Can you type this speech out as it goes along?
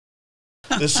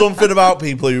There's something about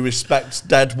people who respect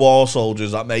dead war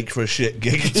soldiers that make for a shit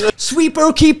gig.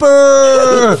 Sweeper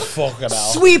keeper. Fucking hell.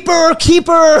 Sweeper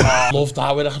keeper. Love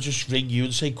that when I can just ring you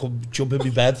and say, come jump in my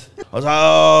bed. I was like,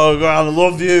 oh, Gran, I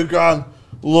love you, Gran.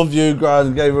 Love you,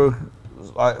 Gran. Gave her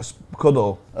like a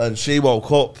cuddle. And she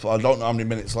woke up, I don't know how many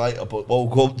minutes later, but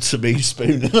woke up to me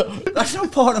spooning. That's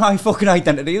not part of my fucking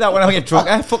identity. That when I get drunk,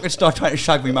 I fucking start trying to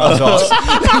shag me mouth off.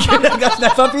 That's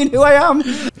never been who I am.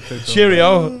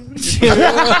 Cheerio.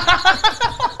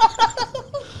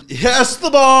 Yes, the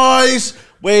boys.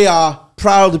 We are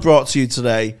proudly brought to you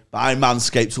today by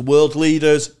Manscaped, world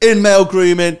leaders in male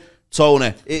grooming.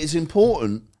 Tony, it is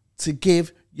important to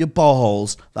give your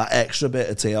balls that extra bit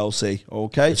of TLC,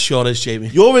 okay? It sure is, Jamie.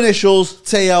 Your initials,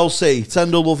 TLC,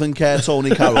 Tender Love and Care Tony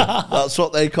Carroll. That's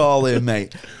what they call him,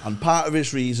 mate. And part of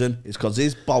his reason is because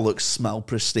his bollocks smell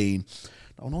pristine.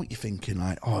 I know what you're thinking,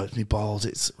 like, oh, it's me balls,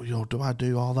 it's, you know, do I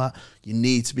do all that? You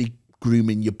need to be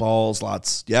grooming your balls,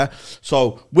 lads, yeah?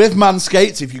 So, with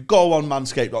Manscaped, if you go on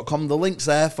manscaped.com, the link's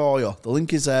there for you. The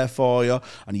link is there for you,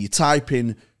 and you type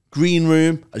in Green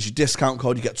Room as your discount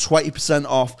code, you get 20%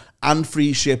 off and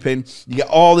free shipping. You get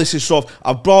all this stuff.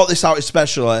 I've brought this out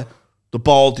especially, the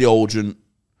ball deodorant.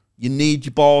 You need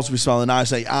your balls to be smelling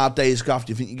nice. Like hard days graft,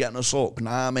 you think you're getting us up?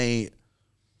 Nah, mate.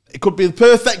 It could be the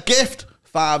perfect gift.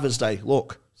 Father's Day.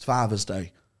 Look, it's Father's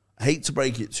Day. I hate to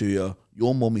break it to you.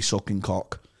 Your mummy's sucking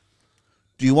cock.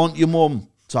 Do you want your mum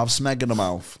to have smeg in her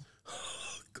mouth?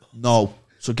 No.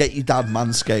 So get your dad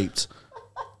Manscaped.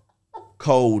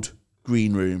 Code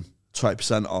Green Room,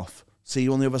 20% off. See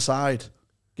you on the other side.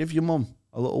 Give your mum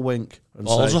a little wink and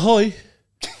Balls say, ahoy.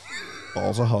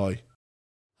 balls ahoy.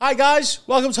 Hi guys,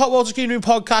 welcome to Hot Water's Green Room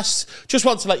Podcast. Just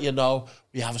want to let you know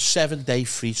we have a 7-day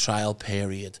free trial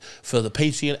period for the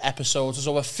Patreon episodes. There's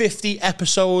over 50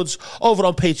 episodes over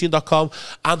on patreon.com,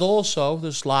 and also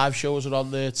there's live shows are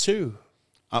on there too.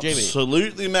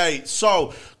 Absolutely, Jamie. Mate.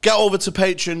 So get over to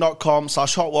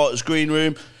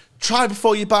patreon.com/hotwatersgreenroom. Try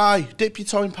before you buy. Dip your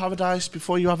toe in paradise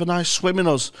before you have a nice swim in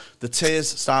us. The tiers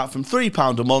start from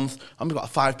 £3 a month, and we've got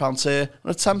a £5 tier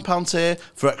and a £10 tier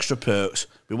for extra perks.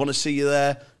 We want to see you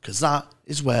there, because that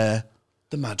is where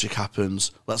the magic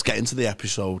happens. Let's get into the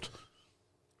episode.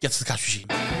 Get to the cash machine.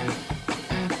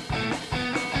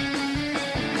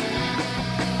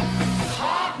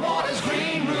 Hot Water's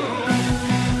Green Room.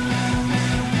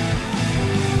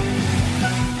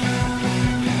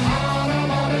 Hot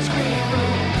Water's Green Room.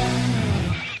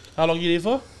 How long are you here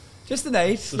for? Just the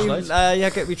night.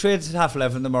 Yeah, we trade at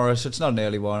 11:30 tomorrow, so it's not an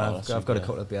early one. I've got a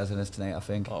couple of beers in us tonight, I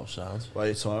think. Oh, sounds. Where are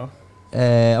you tomorrow?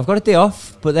 I've got a day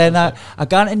off, but then I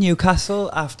got to Newcastle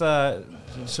after.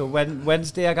 So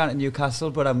Wednesday I got to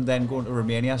Newcastle, but I'm then going to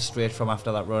Romania straight from after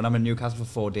that run. I'm in Newcastle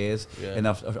for 4 days, and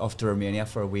off to Romania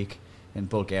for a week in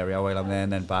Bulgaria while I'm there,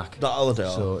 and then back. That holiday?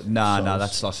 So nah,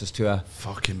 that's Sloss's tour.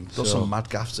 Fucking does some mad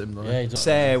gaffs in, doesn't it?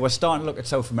 So we're starting to look at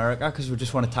South America because we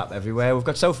just want to tap everywhere. We've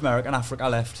got South America and Africa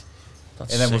left, and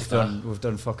then we've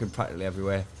done fucking practically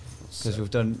everywhere. Because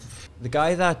we've done, the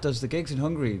guy that does the gigs in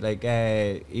Hungary, like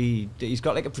he's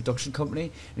got like a production company,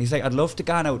 and he's like, I'd love to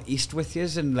go out east with you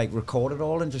and like record it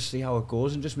all and just see how it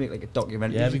goes and just make like a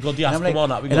documentary. Yeah, we got the and on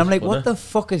that. And I'm like, what the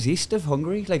fuck is east of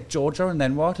Hungary? Like Georgia and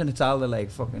then what? And it's all the like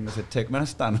fucking, is it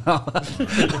Turkmenistan and all that?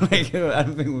 Like, I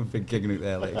don't think we've been kicking it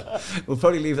there. Like, we'll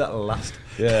probably leave that last.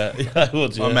 Yeah, I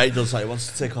would. My mate does like, he wants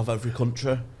to take off every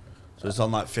country, so it's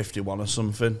on like 51 or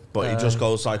something. But he just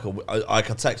goes like, I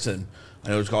text him.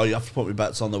 And he was going, oh, you have to put me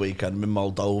bets on the weekend. I'm in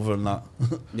Moldova and that.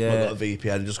 Yeah. Got a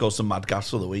VPN. He just goes to Mad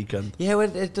Gas for the weekend. Yeah, well,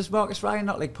 does Marcus Ryan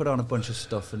not like put on a bunch of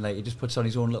stuff and like he just puts on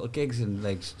his own little gigs in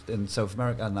like in South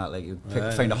America and that? Like you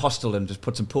find a hostel and just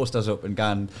put some posters up and go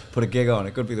and put a gig on.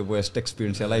 It could be the worst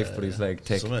experience of your life, but he's like,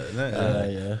 take.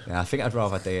 Yeah, I think I'd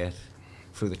rather do it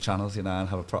through the channels, you know, and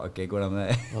have a proper gig when I'm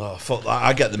there. Oh, fuck that.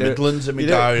 I get the Midlands in my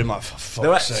diary. I'm like, for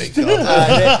fuck's sake. You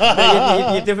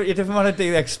different want to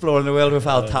do exploring the world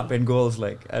without tap-in goals,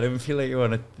 like. I don't feel like you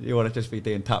want to just be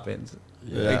doing tap-ins.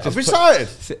 Yeah. Like, Have we started?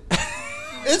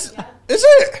 Is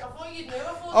it?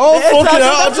 Oh, fucking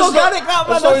hell. That's organic, that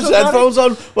man. I've got his headphones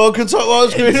on. Welcome to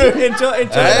What's Green Room. Enjoy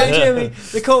that, Jamie.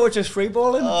 The court was just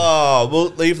freeballing. Oh,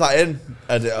 we'll leave that in,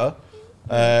 editor.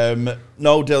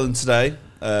 No Dylan today.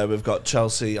 We've got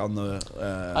Chelsea on the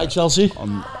Hi Chelsea.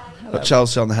 Got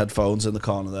Chelsea on the headphones in the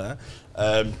corner there.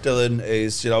 Dylan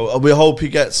is, you know, we hope he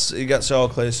gets all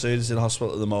clear soon. He's in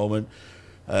hospital at the moment.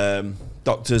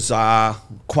 Doctors are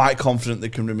quite confident they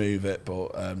can remove it,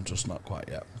 but just not quite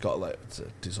yet. Got to let it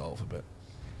dissolve a bit.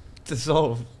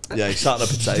 Dissolve. Yeah, he sat on a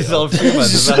potato. Dissolve humour. He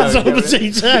sat on a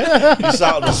potato. He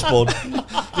sat on a spud.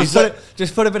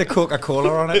 Just put a bit of Coca-Cola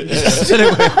on it.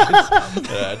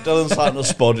 Yeah, Dylan's like no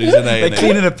spuddies, isn't he? Like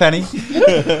cleaning a penny.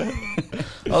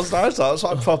 That's nice. That's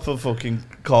like proper fucking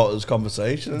quarters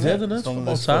conversation. Yeah, isn't it? It's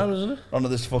about time, isn't it? None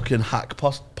of this fucking hack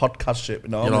podcast shit. You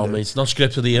know, mate, it's not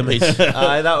scripted here, mate.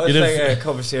 That was You like know, a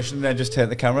conversation, and then just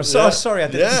turned the camera. So sorry, I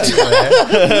didn't Yeah. see you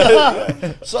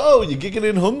there. So, you're gigging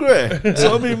in Hungary.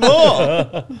 Tell me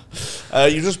more.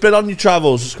 You've just been on your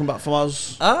travels, just come back from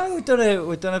us. We've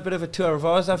done a bit of a tour of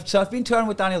ours. I've been touring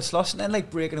with Daniel Sloss and then like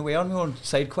breaking away on my own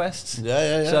side quests.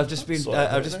 Yeah. So I've just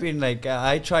been like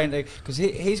I trying to, because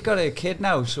he's got a kid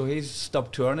now, so he's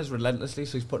stopped touring us relentlessly.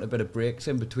 So he's putting a bit of breaks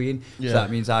in between. Yeah. So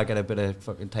that means I get a bit of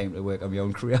fucking time to work on my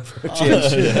own career for a change.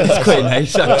 It's quite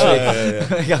nice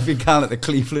actually. Like I've been calling it the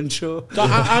Cleveland show.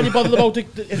 Aren't you bothered about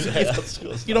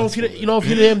if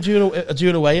you're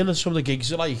doing away and some of the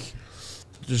gigs are like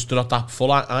just they're not that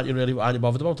full, aren't you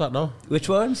bothered about that? No. Which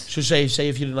ones? So say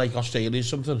if you're in like Australia or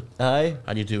something, Aye.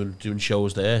 and you're doing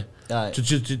shows there. Aye. Do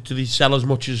they sell as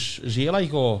much as here,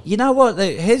 like, or? You know what?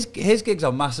 His gigs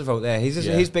are massive out there. He's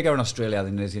Yeah. he's bigger in Australia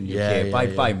than he is in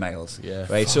UK by miles. Yeah.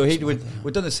 Right. So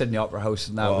we've done the Sydney Opera House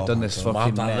now. We've done this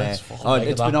fucking. It's fucking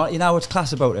It's mega, been on. You know what's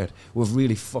class about it? We've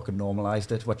really fucking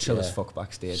normalised it. We're chill as Yeah. fuck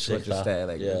backstage. Sick We're just that. there,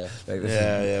 like, Yeah. like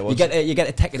this Yeah. you get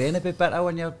to take it in a bit better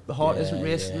when your heart Yeah, isn't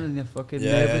racing yeah. and you're fucking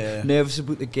Yeah. nervous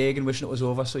about the gig and wishing it was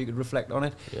over so you could reflect on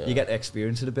it. Yeah. You get to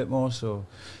experience it a bit more. So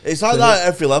It's like that at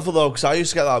every level though, because I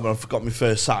used to get that when I forgot my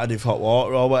first Saturday for hot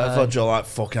water or whatever. Aye. You're like,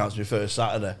 fucking, that's my first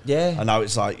Saturday. Yeah. And now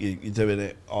it's like you're doing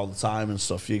it all the time and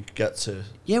stuff. You get to.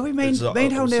 yeah, we It's mind not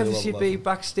how obviously nervous level you'd be level.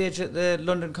 backstage at the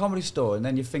London Comedy Store, and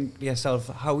then you think to yourself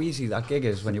how easy that gig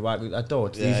is when you walk out that door.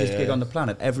 It's the Yeah, easiest yeah, gig yeah. on the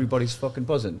planet. Everybody's fucking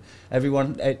buzzing.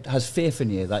 Everyone has faith in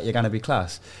you that you're going to be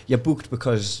class. You're booked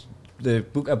because the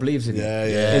booker believes in you.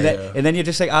 And then you're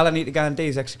just like, all I need to go and do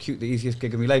is execute the easiest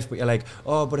gig of my life. But you're like,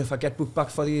 oh, but if I get booked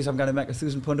back for these, I'm going to make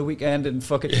 £1,000 a weekend and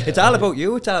fucking. It's all about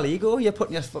you. It's all ego. You're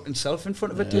putting your fucking self in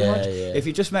front of it too Yeah, much. yeah. If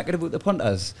you just make it about the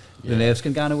punters, the nerves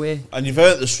can go away. And you've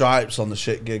earned the stripes on the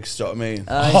shit gigs, do you know what I mean?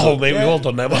 Oh, mate, we've all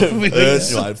done them. haven't we?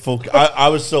 Like, fuck, I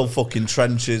was still fucking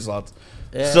trenches, lad.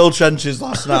 Yeah. Still trenches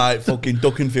last night, fucking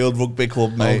Duckingfield Rugby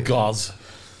Club, Oh mate. God.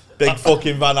 Big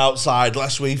fucking van outside,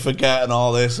 lest we forget and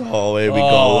all this. Oh, here we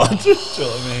go, lad. Do you know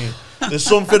what I mean? There's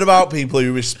something about people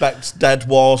who respect dead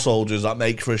war soldiers that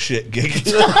make for a shit gig.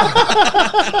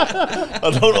 I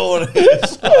don't know what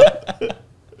it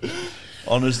is.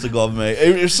 Honest to God, mate.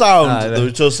 It sound, they were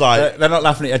just like... They're not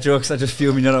laughing at your jokes, they're just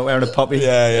fuming you're not wearing a poppy.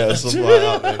 Yeah, something like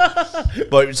that, mate.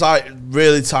 But it's like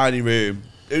really tiny room.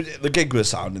 The gig was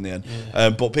sound in the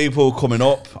end. But people were coming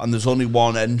up and there's only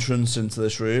one entrance into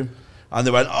this room. And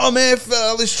they went, oh, mate,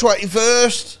 it's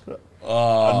 21st.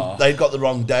 And they'd got the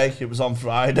wrong day. It was on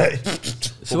Friday.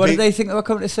 So what did they think they were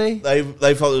coming to see? They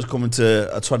thought it was coming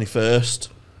to a 21st.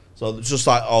 So it's just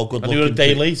like all good And looking. you were a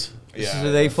day late. Yeah.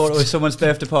 So they thought it was someone's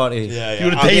birthday party. Yeah, You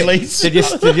were a day late. Did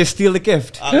you steal the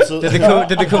gift? Absolutely.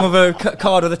 Did they come with a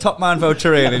card with a Top Man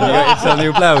voucher in and you got yourself a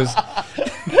new blouse?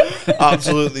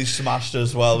 Absolutely smashed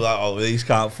as well. Like, oh, these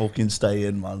can't fucking stay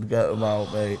in, man. Get them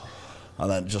out, mate. And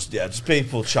then just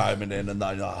people chiming in and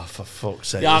then, oh, for fuck's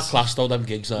sake. They are class though, them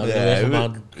gigs are.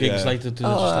 Yeah, Gigs like that, they're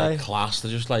just aye. like class.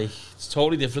 They're just like, it's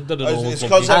totally different than an old It's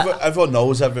club because gig. everyone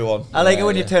knows everyone. I like it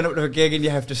when you turn up to a gig and you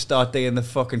have to start doing the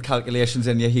fucking calculations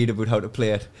in your head about how to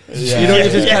play it. Yeah. You know,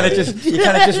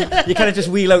 you kind of just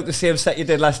wheel out the same set you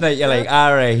did last night. You're like,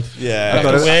 all right, Yeah. I've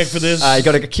got to work for this. you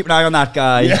got to keep an eye on that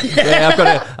guy.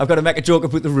 Yeah, I've got to make a joke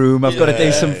about the room. I've got to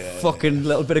do some fucking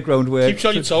little bit of groundwork. Keeps you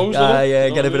on your toes, doesn't it? Yeah,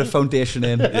 You get know a bit what of foundation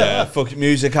in. Yeah, fucking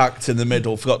music act in the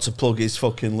middle. Forgot to plug his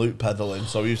fucking loop pedal in,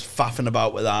 so he was faffing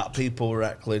about with that. People were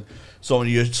heckling.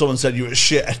 Someone said you were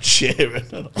shit at cheering.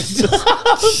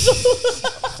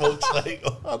 Fuck's sake,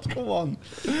 lad, come on,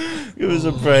 give us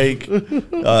a break.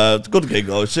 Good gig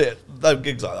though. Shit, them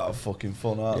gigs like that are fucking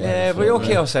fun, aren't they? Yeah, but you're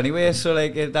chaos anyway, so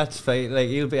like that's fine. Like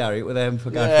you'll be alright with them for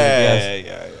going for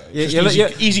Yeah.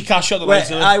 Easy cash on the way.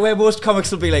 where most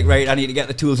comics will be like, right, I need to get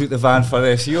the tools out the van for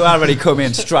this. You already come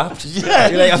in strapped. You're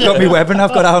like, I've got my weapon,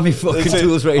 I've got all my fucking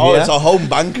tools right here. It's a home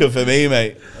banker for me,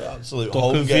 mate. Absolute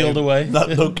home Duckenfield game. away. That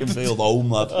Duckenfield home,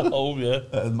 lad. Oh yeah.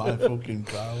 And my fucking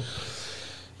crowd.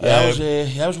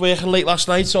 I was working late last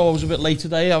night, so I was a bit late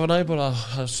today, haven't I? But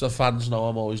as the fans know,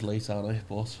 I'm always late, aren't I?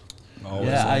 But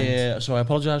So I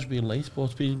apologise for being late, but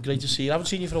it's been great to see you. I haven't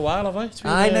seen you for a while, have I?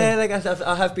 I know, like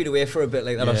I have been away for a bit.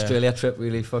 Like that Australia trip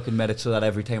really fucking made it so that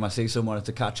every time I see someone, it's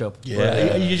to catch up.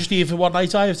 Yeah, are you just here for one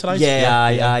night, are you, tonight?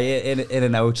 Yeah, in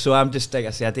and out. So I'm just, like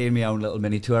I say, I do my own little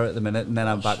mini tour at the minute, and then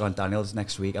I'm back on Daniel's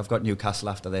next week. I've got Newcastle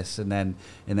after this, and then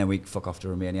we fuck off to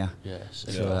Romania. Yes.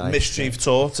 So, Mischief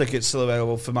Tour tickets still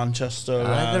available for Manchester.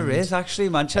 There is actually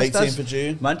Manchester. 18th of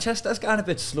June. Manchester's gone a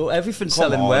bit slow. Everything's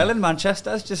selling well in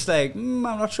Manchester. It's just like I'm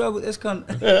not sure about this cunt.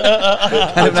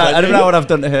 I don't know what I've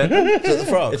done to her. It's at the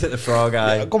Frog. It's at the Frog,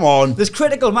 aye. Yeah, come on. There's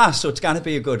critical mass, so it's going to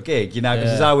be a good gig, you know,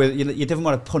 because you didn't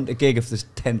want to punt a gig if there's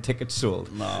 10 tickets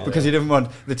sold. No, because you didn't want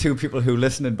the 2 people who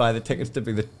listen and buy the tickets to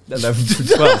be the 11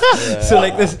 to 12. So,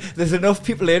 like, there's enough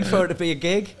people in for it to be a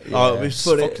gig. Oh, it'd be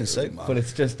fucking sick, man. But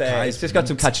it's just got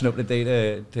some catching up to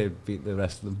do to beat the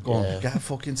rest of them. Go on, get a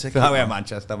fucking ticket. So that way at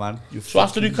Manchester, man. So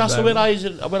after Newcastle, where are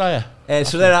you?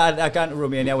 So then I got to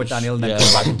Romania with Daniel and then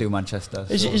come back and do Manchester.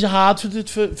 Is it hard for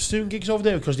doing gigs over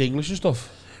there because of the English and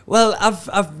stuff? Well,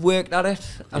 I've worked at it.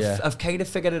 I've kind of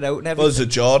figured it out and everything. Well, as a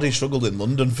Geordie, struggled in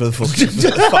London for fucking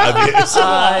 5 years.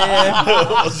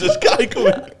 What's this guy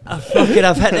coming?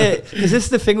 I've had to, because this is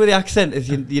the thing with the accent, is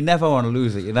you never want to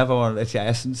lose it. You never want, it's your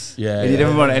essence. And you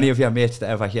never want any of your mates to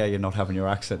ever hear you're not having your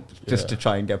accent, just to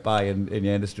try and get by in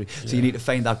your industry. So you need to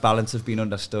find that balance of being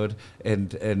understood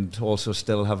and also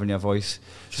still having your voice.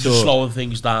 So slowing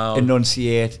things down.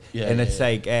 Enunciate. And it's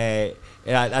like...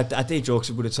 I did jokes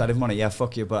about it, so I didn't want to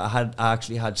fuck you, but I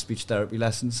actually had speech therapy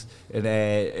lessons, and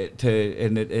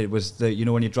it was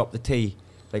when you drop the T,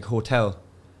 like hotel.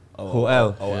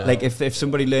 Like if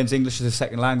somebody learns English as a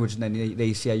second language and then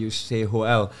they see how you say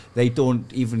hotel, they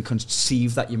don't even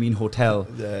conceive that you mean hotel.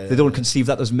 They don't conceive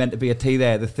that there's meant to be a T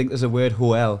there. They think there's a word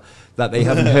hotel that they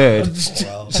haven't heard.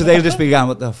 So they'll just be going,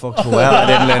 what the fuck's hotel? I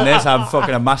didn't learn this. I'm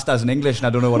fucking a master's in English and I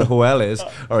don't know what a hotel is,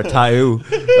 or a tattoo.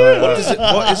 What is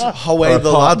Hawaii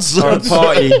the lads? Or a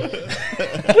party.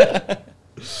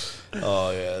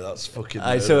 Oh yeah, that's fucking.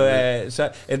 So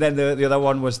and then the other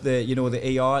one was the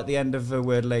the ER at the end of a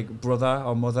word like brother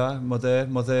or mother,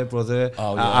 brother.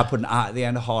 I put an R at the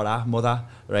end of horror, mother,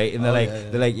 right? And they're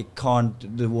like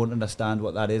they won't understand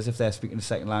what that is if they're speaking a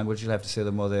second language. You'll have to say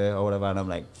the mother or whatever. And I'm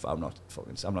like, I'm not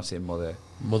saying mother.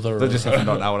 They'll just have to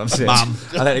not know what I'm saying. Mum.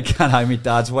 I think I can't hire me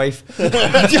dad's wife. I'm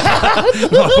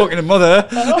not fucking a mother.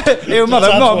 Hey, mother,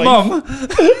 mum.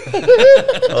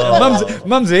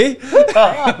 Mumsy.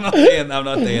 I'm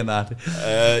not doing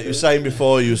that. You were saying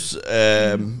before you was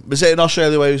it in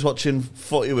Australia where you was watching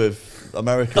footy with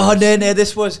Americans? Oh no,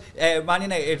 this was Man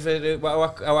United,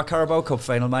 our Carabao Cup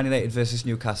final, Man United versus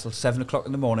Newcastle, 7 o'clock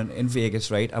in the morning in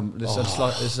Vegas, right? There's a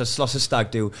Slosser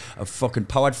stag do. I fucking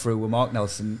powered through with Mark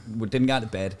Nelson. We didn't get to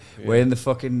bed. We're in the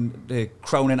fucking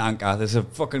Crown and Anchor. There's a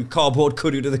fucking cardboard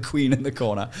cuddle to the Queen in the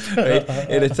corner, right?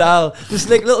 And it's all there's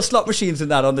like little slot machines and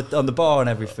that on the bar and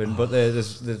everything, but the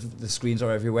screens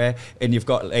are everywhere, and you've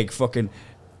got like fucking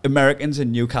Americans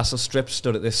in Newcastle strips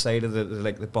stood at this side of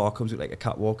the bar comes with like a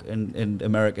catwalk, and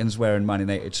Americans wearing Man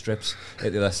United strips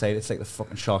at the other side. It's like the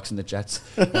fucking Sharks and the Jets.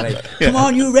 Like, come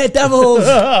on, you Red Devils!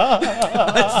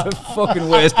 That's the fucking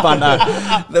worst banter.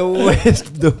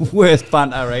 The worst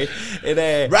banter, right?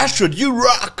 Rashford, you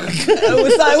rock!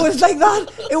 It was like that.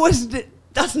 It was.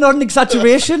 That's not an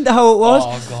exaggeration to how it was.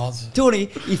 Oh, God. Tony,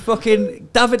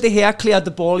 David De Gea cleared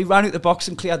the ball. He ran out the box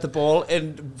and cleared the ball.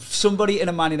 And somebody in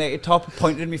a Man United top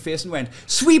pointed in my face and went,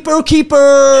 "Sweeper,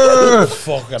 keeper!"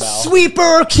 Fucking hell.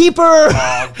 Sweeper, keeper!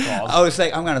 Oh, God. I was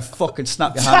like, I'm going to fucking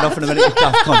snap your hand off in a minute, you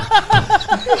daft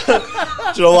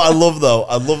cunt. Do you know what I love, though?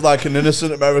 I love like an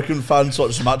innocent American fan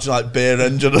sort of imagine like Beer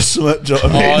Engine or something. Do you know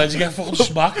what I mean? Did you get fucking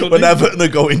smacked? When Everton are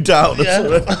going down or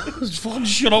something. Just fucking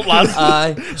shut up,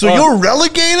 lad. You're relegated?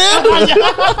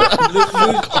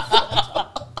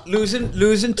 Losing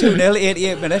 2-0,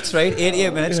 88 minutes, right?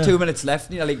 88 minutes, 2 minutes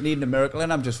left, like needing a miracle,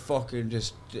 and I'm just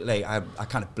like, I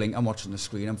can't blink, I'm watching the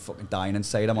screen, I'm fucking dying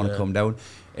inside, I'm on a come down,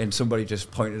 and somebody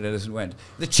just pointed at us and went,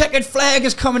 "The checkered flag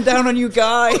is coming down on you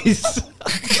guys."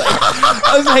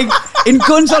 I was like, and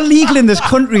guns are legal in this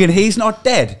country and he's not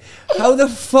dead. How the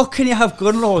fuck can you have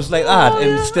gun laws like that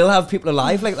and still have people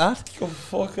alive like that?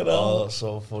 Fucking hell. Oh, that's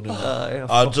so funny.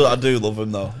 I do love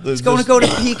him though. It's going to go to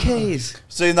PKs.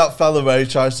 Seen that fella where he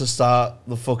tries to start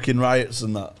the fucking riots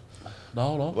and that?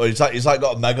 No. Well, he's like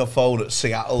got a megaphone at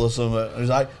Seattle or something. And he's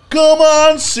like, "Come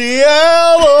on,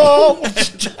 Seattle,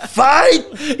 fight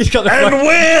He's got the and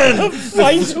win,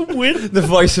 Fight and win." The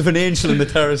voice of an angel in the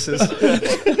terraces.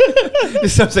 It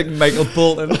sounds like Michael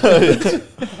Bolton.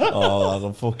 Oh, lad,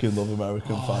 I fucking love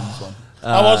American fans, man.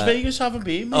 How was Vegas? Haven't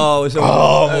been, mate. Oh, it was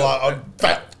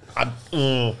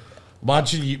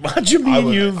Imagine me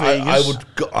and you in Vegas. I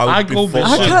would be go full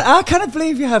missing. I can't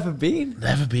believe you haven't been.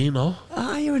 Never been, no.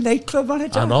 Ah, you're a nightclub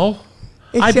manager. I know.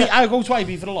 I go to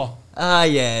IB for a lot. Ah,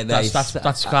 yeah, nice.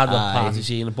 That's kind of party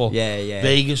scene, but yeah.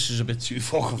 Vegas is a bit too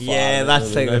fucking far. Yeah,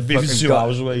 that's like the fucking fucking 2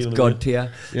 hours away. God tier.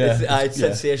 Yeah. It's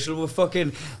sensational. We're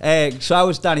fucking. So I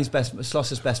was Danny's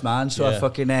Sloss's best man. So I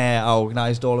fucking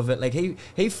organised all of it. Like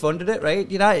he funded it, right?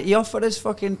 You know, he offered us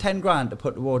fucking 10 grand to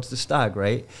put towards the stag,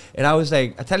 right? And I was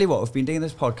like, I tell you what, we've been doing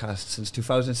this podcast since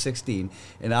 2016,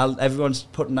 and everyone's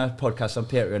putting that podcast on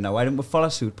Patreon now. Why don't we follow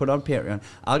suit? Put it on Patreon.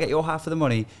 I'll get your half of the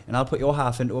money, and I'll put your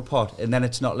half into a pot, and then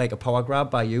it's not like a power grab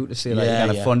by you to say that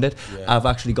you're gonna fund it. I've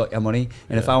actually got your money,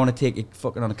 and if I want to take you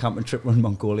fucking on a camping trip in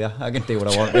Mongolia, I can do what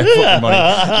I want with your fucking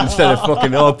money instead of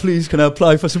fucking, oh please can I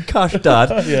apply for some cash, Dad?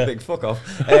 Like fuck off.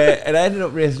 And I ended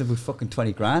up raising about fucking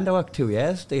 20 grand. I worked 2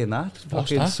 years doing that.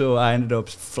 Fucking, so I ended up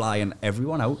flying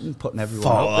everyone out and putting everyone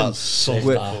out. That's so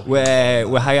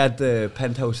we hired the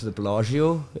penthouse of the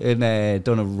Bellagio and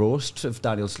done a roast of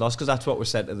Daniel Sloss, because that's what we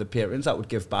said to the patrons that would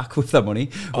give back with their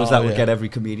money, was would get every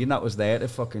comedian that was there to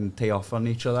fucking tee off on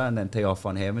each other and then tee off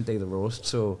on him and do the roast.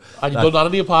 So and you done that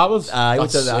in the apartment?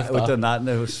 We've done that, and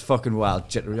it was fucking wild,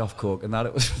 jittery off coke, and that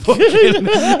it was fucking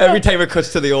every time it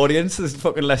cuts to the audience, there's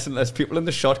fucking less and less people in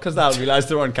the shot because they'll realise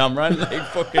they're on camera and like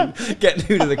fucking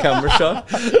getting out of the camera shot.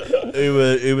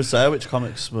 Who was there? Which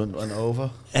comics went over?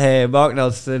 Mark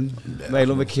Nelson,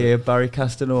 Milo McCabe, Barry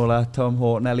Castanola, Tom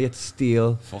Horton, Elliot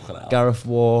Steele, Gareth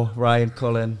Waugh, Ryan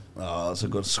Cullen. Oh, that's a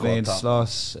good squad. Wayne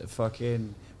Sloss,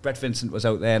 fucking Brett Vincent was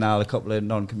out there now, a couple of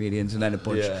non-comedians, and then a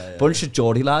bunch of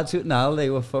Geordie lads out now.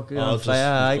 They were fucking on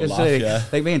fire.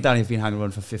 Like me and Danny have been hanging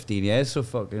around for 15 years, so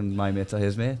fucking my mates are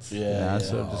his mates. So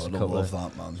just I love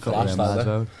that,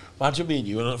 man. Imagine me and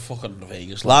you in a fucking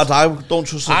Vegas. Lad, I don't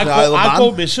trust the I'd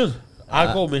go missing.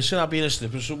 I'd go missing. I'd be in a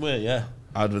slipper somewhere,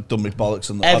 I'd have done my bollocks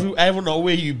in the... Everyone know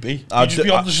where you'd be. You'd just be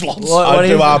on the slots. I'd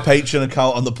do our Patreon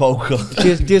account on the poker.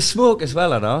 Do you smoke as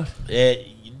well or not?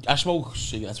 I smoke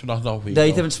cigarettes, but not weed.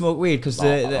 They don't smoke weed because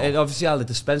obviously all the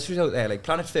dispensaries out there, like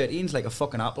Planet 13's like a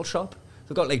fucking Apple shop.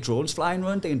 They've got like drones flying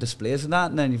around doing displays and that,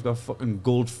 and then you've got fucking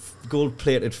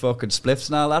gold-plated fucking spliffs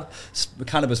and all that,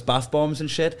 cannabis bath bombs and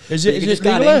shit. Is it just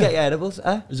legal there? Get your edibles.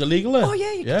 Is it legal there? Oh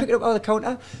yeah, you can pick it up on the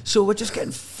counter. So we're just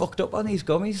getting fucked up on these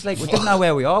gummies. Like we didn't know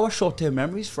where we are. We're short-term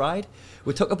memories fried.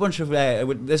 We took a bunch of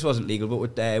this wasn't legal, but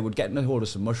we'd get in a hold of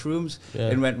some mushrooms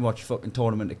and went and watched fucking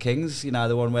Tournament of Kings. You know,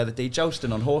 the one where they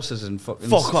jousting on horses and fucking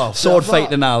sword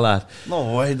fighting and all that.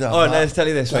 No way, that. Oh, let's tell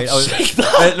you this, right?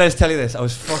 Let's tell you this. I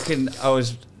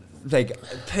was like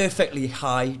perfectly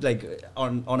high, like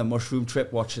on a mushroom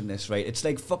trip watching this, right? It's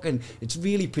like fucking, it's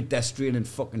really pedestrian and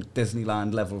fucking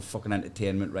Disneyland level fucking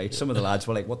entertainment, right? Some of the lads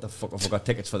were like, what the fuck have I got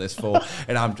tickets for this for?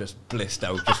 And I'm just blissed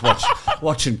out, just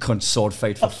watching cunts sword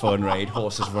fight for fun, right?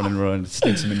 Horses running around,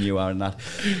 stinks manure and that.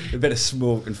 A bit of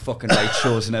smoke and fucking light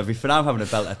shows and everything. I'm having a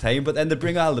belter time, but then they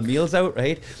bring all the meals out,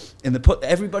 right? And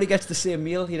everybody gets the same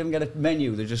meal. You don't get a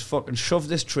menu. They just fucking shove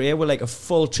this tray with like a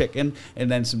full chicken and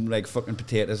then some like fucking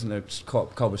potatoes and a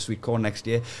cob of sweet corn next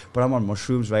year. But I'm on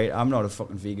mushrooms, right? I'm not a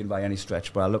fucking vegan by any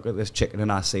stretch, but I look at this chicken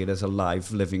and I see it as a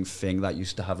live, living thing that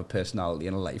used to have a personality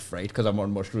and a life, right? Because I'm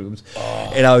on mushrooms.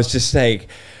 And I was just like...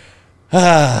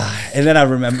 and then I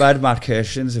remembered Matt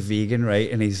Kirshen's a vegan,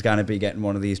 right? And he's gonna be getting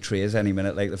one of these trays any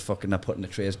minute, like they're putting the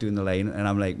trays doing the line. And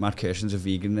I'm like, Matt Kirshen's a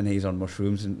vegan and he's on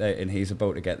mushrooms and he's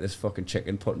about to get this fucking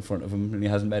chicken put in front of him and he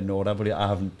hasn't made an order, but I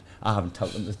haven't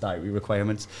told him his dietary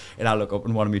requirements. And I look up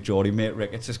and one of my Geordie mate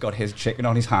Ricketts just got his chicken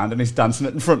on his hand and he's dancing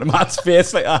it in front of Matt's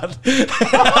face like that.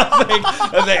 I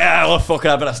was like, well fuck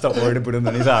it, I better stop worrying about him,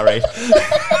 then he's alright.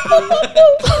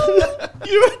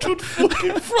 You would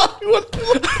fucking fry one.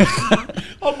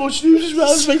 On mushrooms as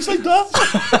well as things like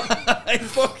that. I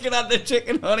fucking had the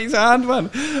chicken on his hand, man.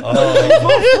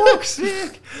 Oh, for fuck's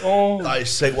sake. That is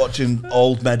sick, watching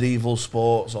old medieval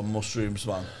sports on mushrooms,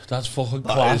 man. That's fucking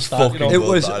That class. is fucking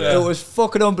It was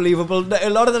fucking unbelievable. A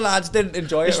lot of the lads didn't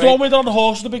enjoy It's it. the one with on the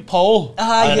horse with the big pole.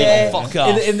 Yeah. Fuck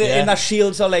off. In their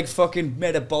shields are like fucking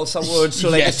made of balsa wood, so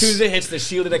like as soon as it hits the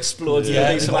shield, it explodes. And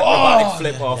they do some acrobatic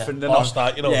flip off, and then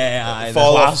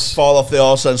fall off the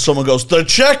horse, and someone goes, "The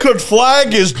checkered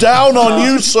flag is down on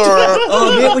you, sir."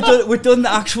 Oh mate, we've done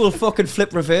the actual fucking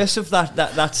flip reverse of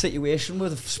that situation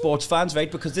with sports fans,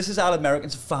 right? Because this is all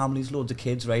Americans, families, loads of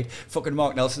kids, right? Fucking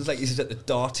Mark Nelson's like he's at the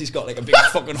darts, he's got like a big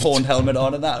fucking horn helmet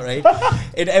on and that, right?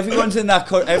 And everyone's in that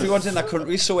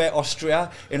country. So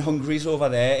Austria and Hungary's over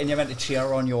there, and you're meant to cheer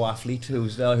on your athlete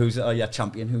who's your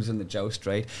champion who's in the joust,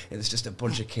 right? And it's just a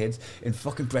bunch of kids, and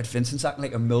fucking Brett Vincent's acting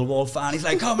like a Millwall fan. He's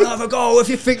like, "Come and have a go, "Yo, if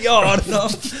you think you're hard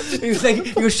enough," he was like,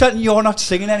 he was shouting, "You're not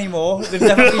singing anymore. They've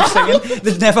never been singing.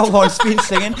 They've never once been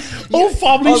singing." Oh,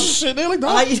 family's sitting there like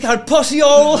that. He's got pussy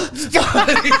hole.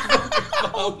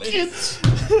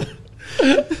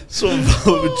 Some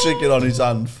fella with chicken on his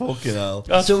hand. Fucking hell.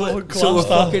 That's So fucking we're class,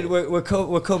 that. fucking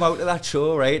we're come out to that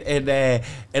show, right? And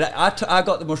I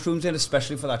got the mushrooms in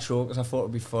especially for that show because I thought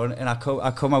it'd be fun. And I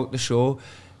come out the show,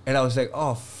 and I was like,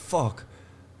 oh fuck,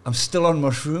 I'm still on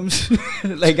mushrooms.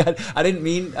 Like I didn't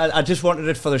mean. I just wanted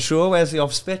it for the show. Where's the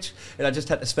off pitch? And I just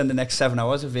had to spend the next 7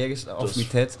 hours in Vegas off my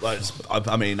tits. Like,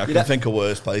 I mean, I can think of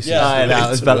worse places. Yeah, It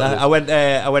was better. I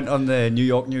went on the New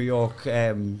York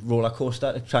roller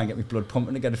coaster to try and get my blood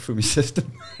pumping to get it through my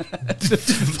system.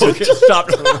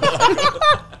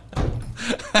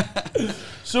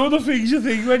 Some of the things you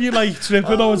think when you're like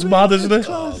tripping, it's mad, isn't it?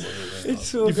 It's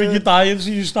so You think you're dying, so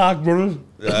you start running.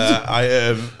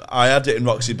 I had it in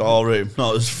Roxy Ballroom.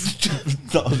 Not as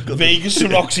good. Vegas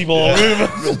and Roxy Ballroom.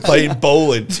 We're playing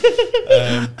bowling.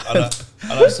 And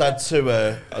I said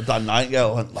to Dan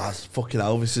Nightingale, I went, lads, fucking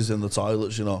Elvis is in the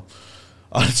toilets, you know.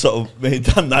 And sort of me,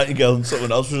 Dan Nightingale and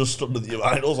someone else was just stood at the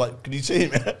urinal. I was like, can you see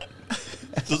me?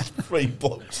 There's 3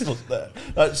 blokes stood there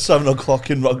at 7 o'clock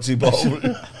in Roxy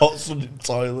Ballroom, hot sun in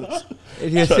toilets.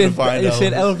 You said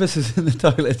Elvis is in the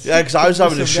toilets. Yeah, because I was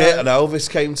having a shit and Elvis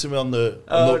came to me on the.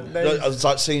 Nice. I was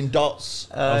like seeing dots.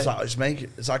 I was like,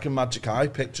 it's like a magic eye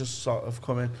picture sort of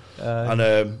coming,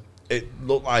 and it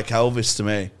looked like Elvis to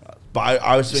me. But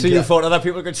I was thinking. So you thought other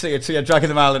people could see it, so you're dragging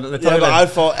them out into the toilet. Yeah, but I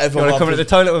thought everyone. You want to come to the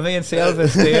toilet with me and see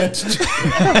Elvis, do you?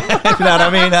 You know what I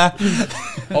mean?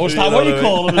 Oh, is that what you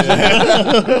call him?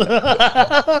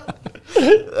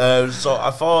 So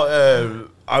I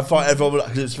thought everyone would,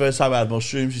 because it's the first time I had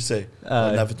mushrooms, you see.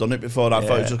 I'd never done it before, and I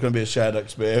thought it was just going to be a shared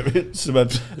experience. And then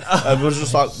everyone was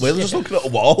just like, we're just looking at a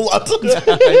wall.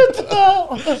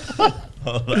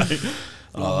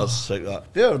 Oh, that's sick, that.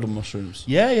 Have you ever done mushrooms?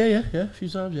 Yeah. A few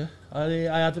times, yeah. I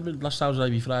had them last time I was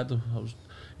in Ibiza. I was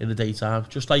in the daytime.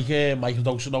 Just like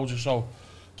microdosing, though, just so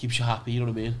keeps you happy, you know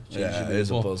what I mean? Yeah, it is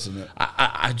a buzz, isn't it?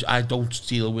 I don't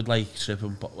deal with like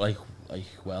tripping, but like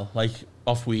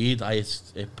off weed, I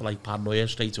hit like paranoia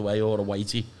straight away or a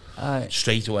whitey.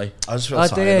 Straight away. I just feel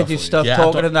tired. You stop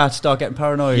talking and that, start getting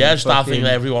paranoid. Yeah, start thinking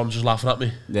everyone's just laughing at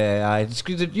me. Yeah, it's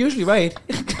usually right.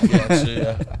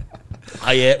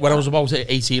 Yeah. When I was about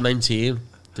 18, 19,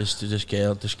 this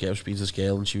girl was speaking to this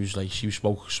girl, and she was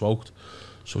smoked,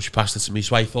 so she passed it to me.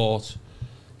 So I thought,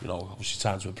 you know, obviously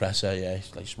time to impress her, yeah,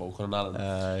 like smoking and that.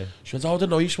 And she went, "Oh, I didn't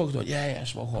know you smoked." I went, yeah, I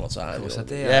smoke all the time. Of course I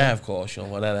do. Yeah, of course. You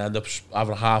know, and then I ended up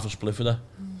having half a spliff with her.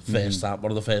 First time,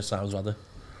 one of the first times I had it,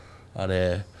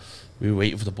 and we were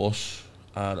waiting for the bus,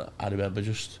 and I remember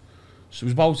so it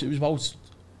was about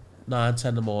 9, 10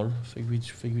 in the morning. I think we'd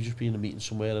just been in a meeting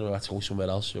somewhere, and we had to go somewhere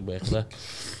else and work there.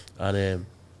 And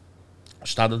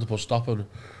standing at the bus stop, and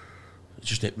it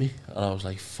just hit me, and I was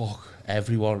like, "Fuck!"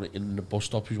 Everyone in the bus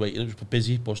stop was waiting. It was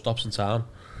busy bus stops in town.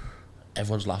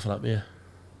 Everyone's laughing at me,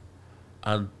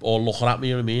 and or looking at me.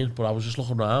 You know what I mean? But I was just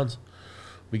looking around.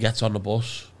 We get on the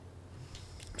bus,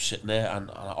 I'm sitting there, and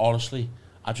honestly,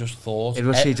 I just thought It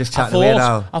was she just chatting away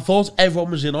now. I thought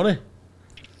everyone was in on it.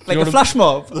 Like a flash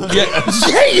mob. Yeah.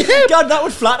 God, that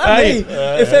would flatter me.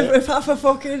 If half a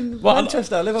fucking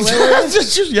Manchester live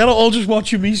away. All just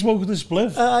watching me smoking the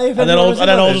spliff, and then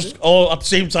all at the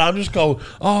same time just go,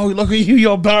 "Oh, look at you,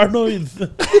 you're paranoid."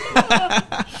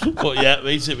 But yeah,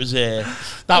 mate, it was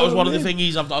that was one of the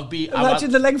thingies I've been.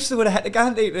 Imagine the lengths they would have had to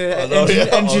go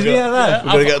to engineer that.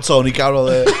 We're going to get Tony Carroll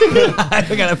there.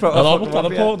 We're going to put I've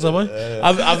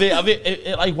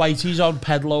like whiteys on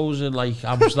Pedlos in like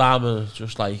Amsterdam, and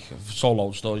just like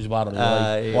solo stories about it.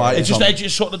 It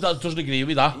just sort of doesn't agree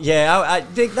with that. Yeah, I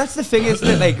think that's the thing, isn't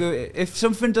it? Like, if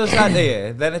something does that to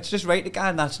you, then it's just right to go,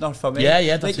 and that's not for me.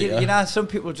 Yeah, that's like, it. You know, some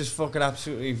people just fucking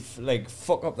absolutely like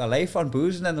fuck up their life on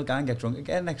booze, and then they'll go and get drunk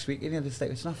again next week. And you're just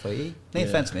like, it's not for you. No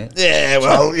offense, mate. Yeah,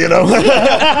 well, you know,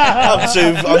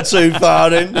 I'm too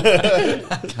far in.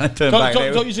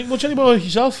 Don't you drink much anymore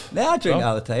yourself? No, I drink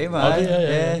all the time.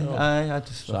 I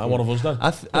just. So I'm one of us then.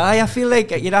 I feel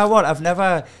like, you know what? I've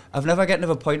never gotten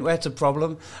to a point where it's a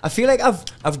problem. I feel like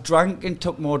I've drank and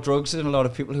took more drugs than a lot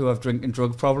of people who have drink and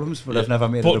drug problems, but I've never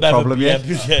made it a problem yet.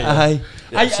 I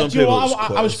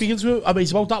was speaking to a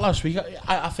mate about that last week.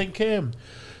 I think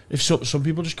if some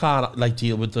people just can't like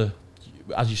deal with the,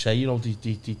 as you say, you know, the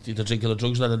drinking the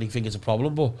drugs, and then they think it's a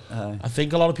problem. But I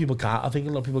think a lot of people can't. I think a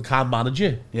lot of people can't manage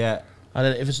it. Yeah. And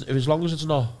then if as long as it's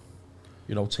not,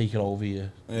 you know, taking over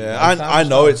you. Yeah, I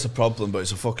know it's a problem, but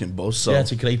it's a fucking buzz. So. Yeah,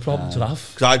 it's a great problem to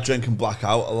have. Because I drink and black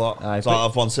out a lot. So I'll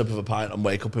have one sip of a pint and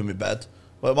wake up in my bed.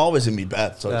 Well, I'm always in my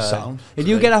bed, so it's sound. And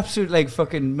you get absolute like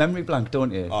fucking memory blank,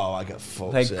 don't you? Oh, I get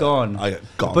fucked. Like gone. I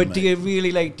get gone. But mate. do you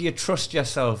really like? Do you trust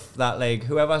yourself that like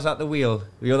whoever's at the wheel,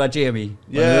 the other Jamie,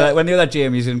 Yeah. when the other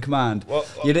Jamie's in command, Well,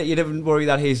 you didn't worry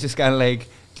that he's just kind of like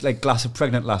glass of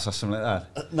pregnant lass or something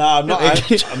like that. No, I'm not.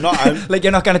 I'm not. Like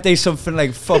you're not gonna do something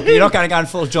like fuck. You're not gonna go and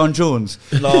full John Jones.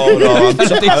 No.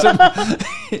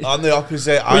 I'm the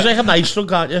opposite. He's like a nice one,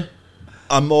 can't you?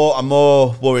 I'm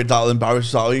more worried that'll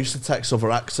embarrass. I used to text other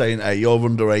acts saying, "Hey, you're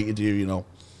underrated, you know."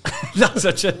 That's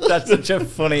such a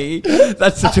funny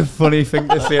thing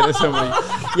to say to somebody.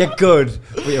 You're good,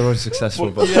 but you're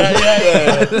unsuccessful. But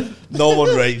Yeah. No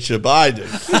one rates you, but I do.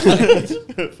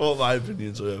 For my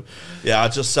opinion to him. Yeah, I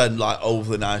just send like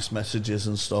overly nice messages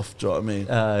and stuff. Do you know what I mean?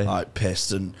 Like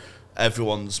pissed, and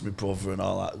everyone's my brother and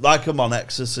all that. Like I'm on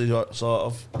ecstasy, sort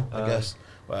of. I guess.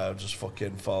 Where I'm just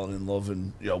fucking falling in love,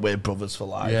 and we're brothers for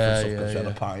life. Yeah, and stuff, 'cause we had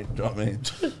a pint. Do you know what I mean?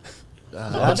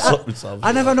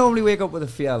 I never normally wake up with a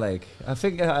fear. Like I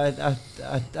think I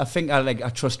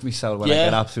trust myself when I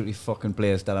get absolutely fucking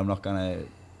blazed that I'm not gonna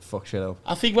fuck shit up.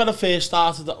 I think when I first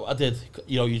started, I did.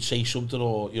 You'd say something,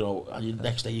 or and the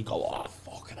next day you go, "Oh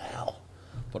fucking hell!"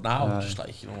 But now I'm just like,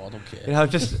 I don't care. I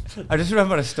just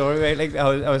remember a story, right? Like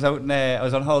I was out I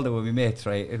was on holiday with my mates,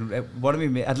 right? And one of my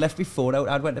mates, I'd left my phone out.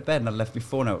 I'd went to bed and I'd left my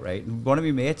phone out, right? And one of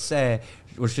my mates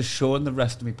was just showing the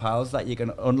rest of my pals that you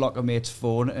can unlock a mate's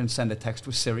phone and send a text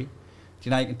with Siri. Do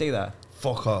you know how you can do that?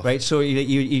 Fuck off. Right, so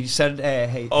he said,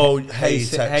 hey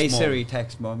Siri,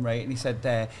 text mum, right? And he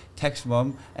said, text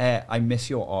mum, I miss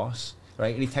your arse.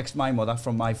 Right, and he texted my mother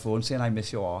from my phone saying, I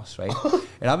miss your arse, right?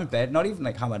 And I'm in bed, not even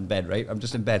like I'm in bed, right? I'm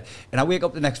just in bed. And I wake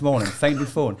up the next morning, find my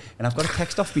phone, and I've got a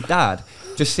text off my dad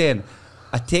just saying,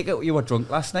 I take it you were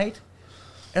drunk last night.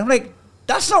 And I'm like,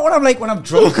 that's not what I'm like when I'm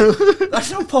drunk.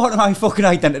 That's not part of my fucking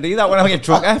identity. That when I get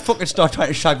drunk, I fucking start trying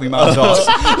to shag me mum's arse.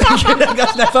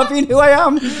 That's never been who I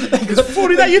am. It's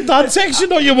funny that your dad texts you,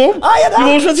 not your mum. Your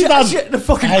mum's with your dad. Shit in the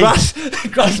fucking grass.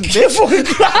 Grass and bitch. Fucking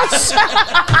grass.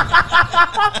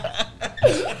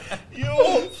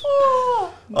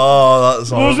 Oh,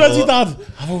 that's Mum's horrible. with your dad.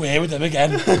 Have a way with him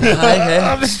again.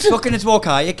 Fucking his walk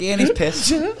high again, he's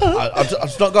pissed. I've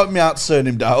just not got me out to turn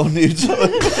him down.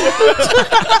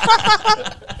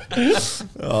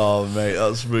 Oh, mate,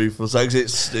 that's ruthless.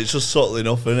 It's just subtle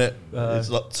enough, isn't it? It's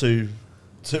not too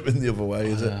tipping the other way,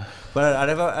 is it? But I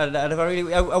never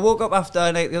really. I woke up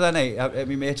after the other night at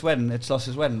my mate's wedding, at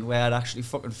Sloss's wedding, where I'd actually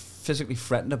fucking physically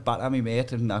threatened to batter my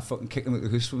mate, and I fucking kicked him at the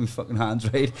hoose with my fucking hands,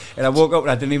 right? And I woke up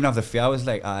and I didn't even have the fear. I was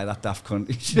like, that daft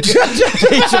cunt. He should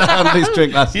have handled his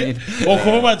drink last night. Woke up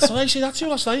and went, did I say that to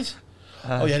you last night?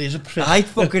 Oh yeah, he's a prick. I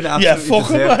fucking absolutely Yeah, fuck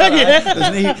him, deserved that.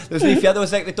 yeah. There's no fear. There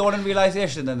was like the dawning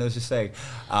realisation, and then there was just like,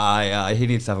 he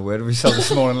needs to have a word with himself this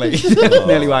morning, like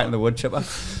nearly right in the wood chipper.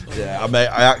 Yeah,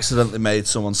 I accidentally made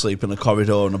someone sleep in a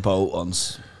corridor on a boat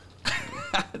once.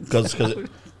 Because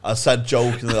I said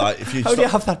jokingly, like, if you How do you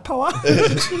have that power?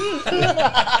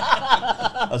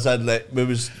 I said, like, we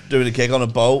was doing a gig on a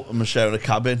boat and we're sharing a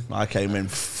cabin. I came in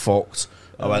fucked.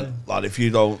 I went, like, if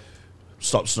you don't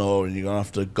stop snoring, you're going to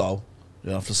have to go.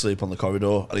 You're going to have to sleep on the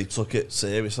corridor. And he took it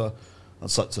seriously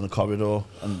and slept in the corridor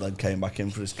and then came back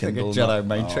in for his Kindle. Like a Jedi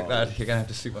mind trick, that you're going to have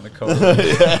to sleep on the corridor.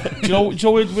 Do you know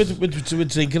with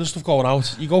drinking and stuff going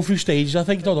out, you go through stages, I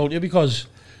think, don't you? Because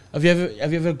have you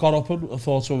ever got up and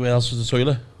thought somewhere else was the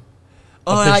toilet?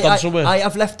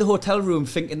 I've left the hotel room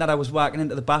thinking that I was walking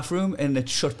into the bathroom and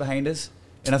it's shut behind us.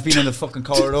 And I've been in the fucking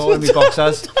corridor in my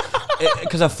boxers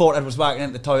because I thought I was walking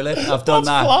into the toilet. I've done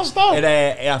that. And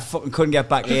I fucking couldn't get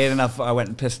back in, and I went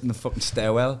and pissed in the fucking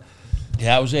stairwell.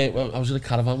 Yeah, I was in a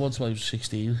caravan once when I was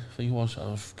 16, I think it was. I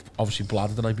was obviously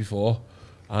bladdered the night before.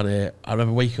 And I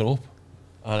remember waking up,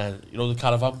 and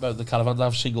the caravans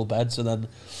have single beds, and then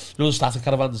the static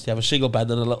caravans, they have a single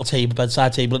bed and a little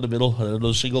bedside table in the middle, and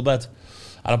another single bed.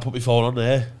 And I put my phone on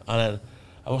there, and then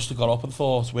I must have got up and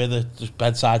thought, where the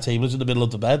bedside table is in the middle of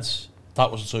the beds,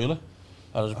 that was the toilet.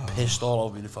 I was pissed all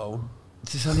over my phone.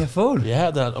 Is this on your phone?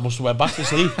 Yeah, then I must have went back to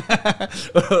sleep.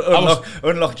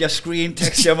 Unlocked your screen,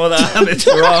 text your mother, and it's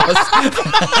your ass.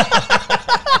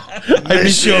 I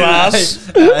miss your ass.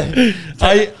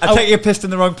 I think you pissed in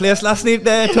the wrong place last night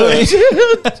there, Tony.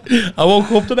 I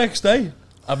woke up the next day,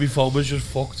 and my phone was just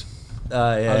fucked. Yeah.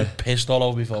 I was pissed all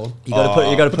over my phone. You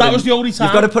gotta put that was the only time.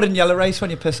 You've got to put in yellow rice when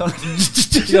you piss on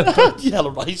it.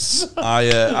 Yellow rice.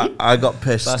 I got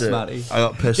pissed. Basmati. I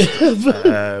got pissed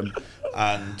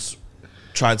and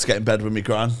tried to get in bed with my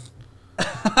gran.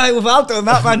 We've all done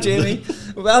that, man, Jamie.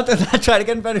 We've all done that. Trying to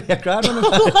get in bed with your gran when we've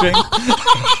had a drink.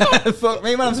 Fuck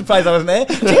me, man. I'm surprised I wasn't there.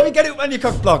 Jamie, get out on your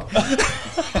cock block.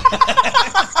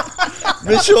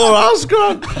 Miss your ass,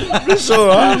 Gran. Miss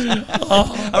your ass.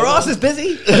 Our ass is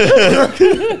busy.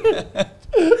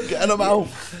 Getting them out.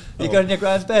 You got in your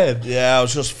gran's bed? Yeah, I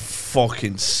was just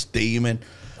fucking steaming.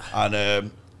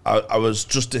 And I was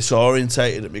just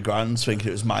disorientated at my grand's, thinking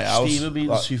it was my house. Steaming means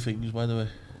Like, 2 things, by the way.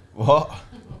 what?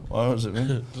 What does it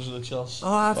mean? Doesn't it, Chelsea?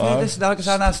 Oh, I've heard this now because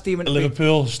I'm not steaming. In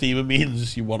Liverpool, steaming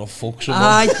means you want to fuck someone.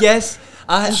 Ah, yes.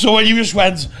 So when you just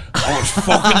went, oh, it's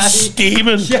fucking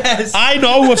steaming. Yes. I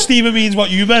know what steaming means, what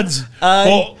you meant.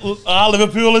 But our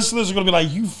Liverpool listeners are going to be like,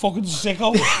 you fucking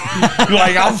sicko. You're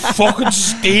like, I'm fucking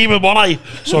steaming, wasn't I?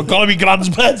 So I've got to be Grand's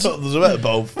bed. There's a bit of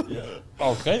both. Yeah.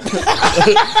 Okay.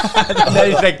 No,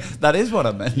 you think, that is what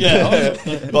I meant. Yeah.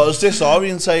 But I was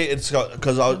disorientated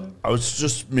because I was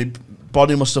just, my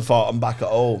body must have thought I'm back at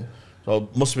home. So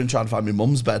I must have been trying to find my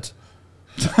mum's bed.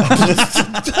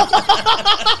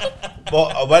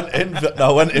 But I went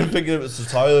in thinking it was the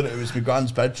toilet, it was my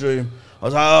Gran's bedroom. I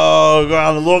was like, oh,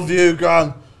 Gran, I love you,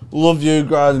 Gran. Love you,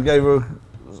 Gran. And gave her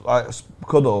like a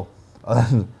cuddle. And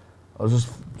then I just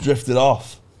drifted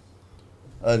off.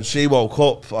 And she woke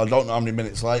up, I don't know how many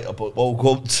minutes later, but woke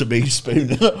up to me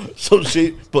spooning.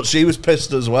 But she was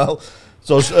pissed as well.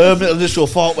 So her initial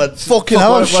thought went, fucking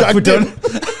hell, I've shagged him.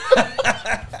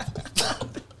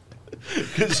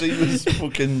 Because she was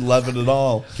fucking 11 and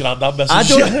all. Can I have that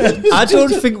message? I don't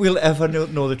think we'll ever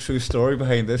know the true story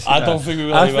behind this. I don't think we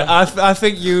will either. I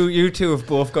think you two have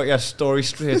both got your story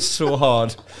straight so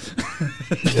hard.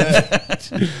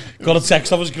 Got a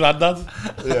text off his granddad.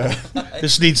 Yeah.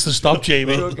 This needs to stop,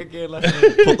 Jamie. Put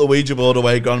the Ouija board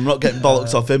away, Gran. I'm not getting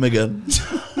bollocks off him again.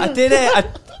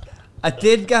 I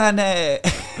did go and I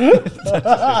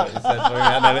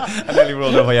nearly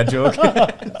rolled over your joke.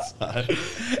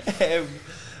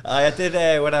 I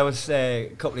did when I was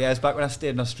a couple of years back when I stayed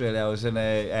in Australia. I was in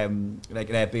a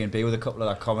like an Airbnb with a couple of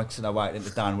our comics, and I went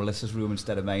into Dan Willis's room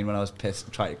instead of mine when I was pissed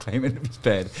and tried to climb into his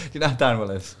bed. Do you know Dan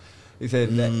Willis? He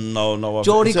said, no.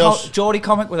 Geordie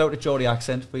comic without a Geordie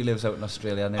accent, but he lives out in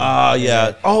Australia now. Ah,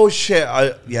 yeah. Oh, shit.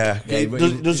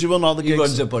 Does he run all the gigs? He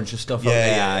runs a bunch of stuff out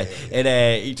there.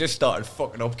 And he just started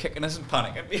fucking up, kicking us and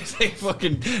panicking. He's like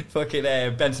fucking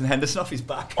Benson Henderson off his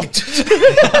back. I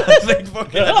was like,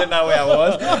 fucking, I didn't know where I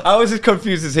was. I was as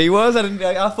confused as he was. I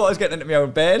thought I was getting into my own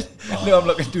bed. No, I'm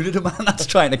looking through the man that's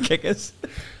trying to kick us.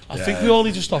 I think we all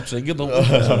need to stop singing, don't we?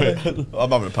 I'm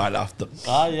having a pint after.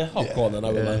 Ah, yeah. Oh, go on then,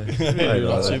 I will.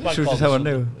 Should we just have a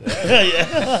new?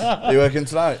 Yeah. Are you working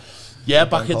tonight? Yeah,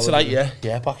 back in tonight, yeah.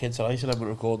 Yeah, back in tonight, and then we're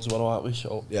recording tomorrow, aren't we?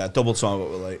 So Yeah, double time, but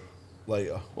we're late.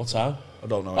 Later. what time? I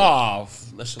don't know. Oh,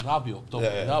 listen, I'll be up, don't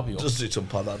worry, I'll be up. Just do some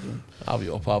pod admin. I'll be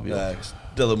up. Yeah, 'cause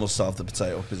Dylan must have the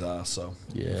potato up his ass, so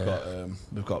Yeah.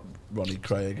 we've got Ronnie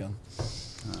Cray again.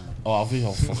 Oh, I'll be,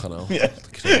 oh, fucking hell. Yeah,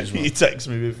 Crazy, he texted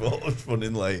me before I was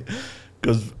running late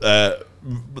because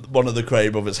one of the Cray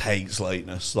brothers hates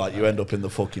lateness. Like you end up in the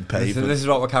fucking pavement. This is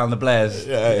what we're calling the Blairs.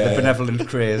 The benevolent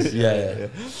craze. Yeah.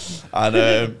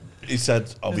 And he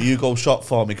said, "Oh, will you go shop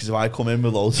for me? Because if I come in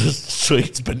with loads of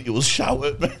sweets, Ben, you'll shout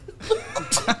at me."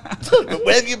 But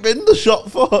where have you been the shop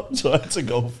for? So I had to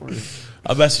go for it.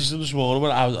 I messaged him this morning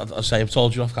when I say I've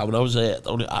told you off camera. I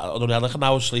only had like an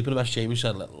hour's sleep, and Jamie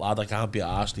said, "Lad, I can't be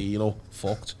arsed, you know,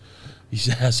 fucked." He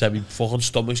said, "My fucking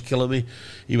stomach's killing me."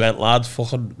 He went, "Lad,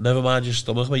 fucking never mind your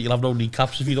stomach, mate. You'll have no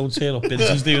kneecaps if you don't turn up."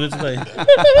 Binsy's doing it today.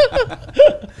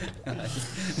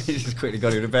 He just quickly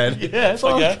got out of bed. Yeah,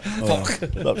 fuck.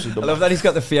 I love that he's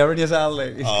got the fear in his eye.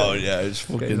 Like, It's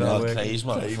fucking Crazy,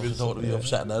 man. I don't want to be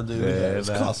upsetting them, do we? It's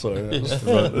class,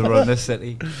 run this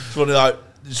city. It's funny, like,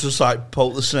 it's just like,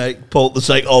 poke the snake.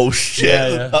 Oh, shit.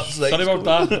 Yeah. That snake's Sorry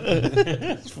about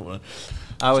that. It's funny.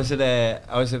 I was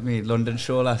at my London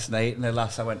show last night, and the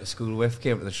lass I went to school with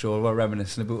came to the show. We were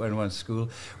reminiscing about when we went to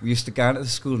school. We used to go into the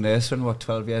school nurse when we were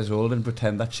 12 years old and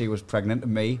pretend that she was pregnant to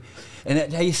me. And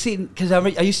have you seen? Because I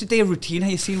used to do a routine. Have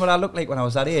you seen what I looked like when I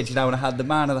was that age? You know, when I had the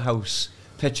man of the house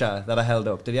picture that I held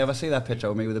up. Did you ever see that picture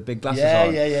of me with the big glasses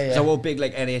on? Yeah. So I wore big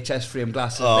like NHS frame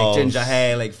glasses, like ginger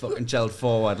hair, like fucking gelled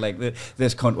forward. Like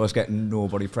this cunt was getting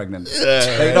nobody pregnant.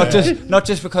 Like not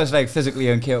just because like physically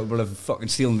incapable of fucking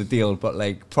sealing the deal, but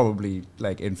like probably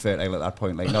like infertile at that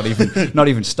point. Like not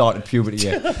even started puberty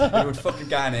yet. We would fucking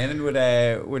go in and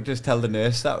would just tell the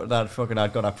nurse that fucking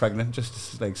I'd got her pregnant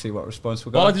just to like see what response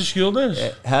we got. Oh, the school nurse?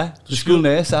 The school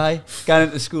nurse, aye. Going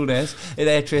into the school nurse.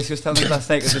 Tracy was telling me last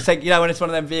night, it's like, you know, when it's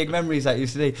one of them vague memories that I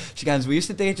used to do. She goes, we used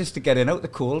to do it just to get in out the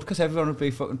cold because everyone would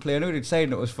be fucking playing out outside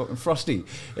and it was fucking frosty.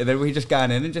 And then we just go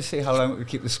in and just see how long we could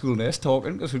keep the school nurse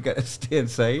talking because we'd get to stay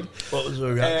inside. What was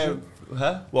her reaction?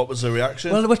 Huh? What was the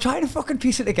reaction? Well, we're trying to fucking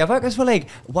piece it together because we're like,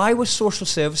 why was social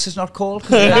services not called?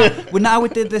 'Cause we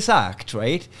did this act,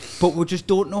 right? But we just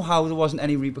don't know how there wasn't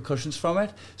any repercussions from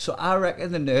it. So I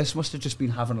reckon the nurse must have just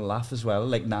been having a laugh as well,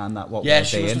 like, nah, that what we're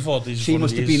she saying. must have thought these She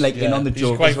must have been like in on the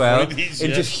joke as well, and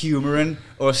just humouring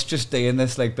us, just doing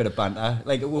this like bit of banter.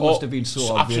 Like, it must have been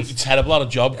so obvious. Absolutely terrible at a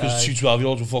job because 2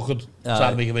 12-years were fucking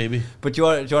trying to make a baby. But do you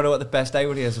want to know what the best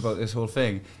idea is about this whole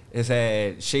thing?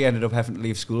 Is she ended up having to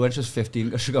leave school when she was 15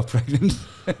 because she got pregnant.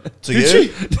 To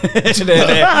you? and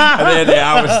then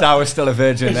I was still a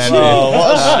virgin. Then,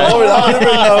 what a story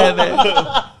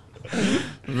that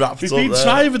wrapped We've up been there.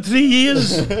 trying for 3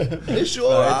 years. It's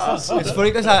your ass. It's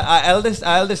funny because our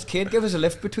eldest kid gave us a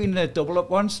lift between the double up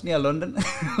once near London.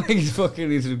 He's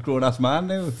a grown ass man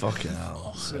now. Fucking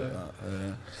hell.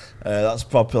 That's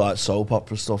proper like soap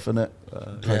opera stuff, innit?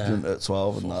 Pregnant at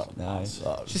 12 and that. Nice.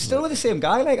 She's still with the same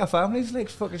guy. Like, our family's like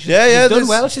fucking. She's done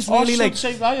well. She's really like.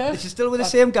 Same guy, yeah. She's still with the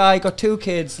same guy. Got 2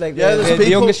 kids. Like, the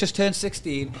youngest just turned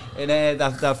 16, and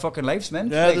their fucking life's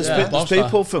meant. Yeah, like, there's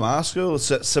people from our school,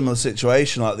 similar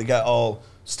situation, like they get all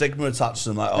stigma attached to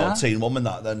them, like, teen mum and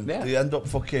that, then they end up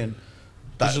fucking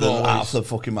half the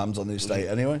fucking mums on the estate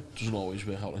anyway. Doesn't always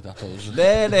work out like that, though, does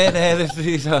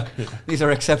it? These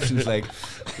are exceptions, like.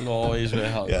 Doesn't always work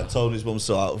out. Yeah, Tony's mum's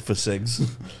still out for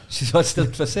cigs. She's still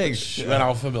for 6. She went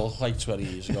out for milk like 20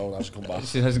 years ago and hasn't come back.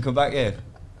 She hasn't come back yet?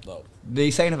 No. No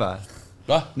sign of her?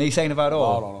 What? No sign of her at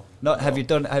all? No. Not, have you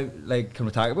done, can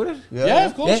we talk about it? Yeah,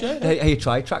 of course, yeah. Have you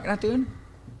tried tracking that doing?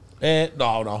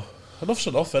 No. Enough's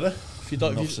enough, innit? If you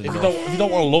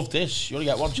don't want to love this, you only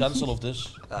get one chance to love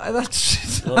this.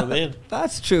 That's You know what I mean?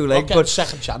 That's true, like, But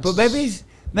second chance. but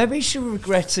maybe she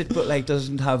regrets it, but like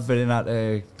doesn't have it in her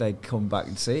to like come back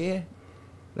and see you,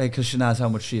 like, because she knows how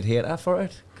much she'd hate her for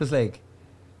it. Because like,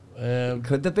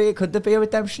 could there be a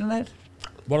redemption in it?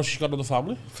 What if she's got another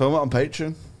family? Film it on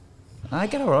Patreon. I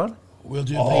get her on. We'll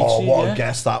do a Oh, Patreon, what yeah. a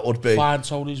guest that would be. Find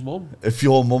Tony's mum. If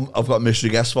your mum, I've got a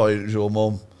mystery guest for you, it's your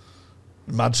mum.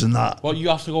 Imagine that. Well, you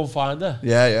have to go and find her.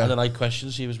 Yeah. And then I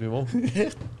question, see if it's my mum.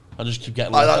 I just keep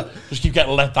getting Like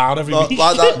let down every week.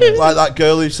 like that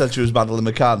girl who said she was Madeline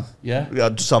McCann. Yeah.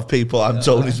 Just have people, I'm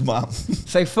Tony's mum.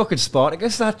 Say fucking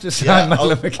Spartacus, that just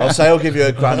I'll say I'll give you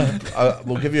a grand.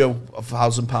 We'll give you a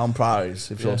 £1,000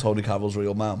 prize if you're Tony Cavill's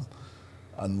real mum,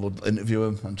 and we'll interview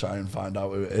him and try and find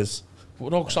out who it is.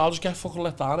 But no, because I'll just get fucking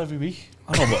let down every week.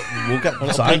 I know, but we'll get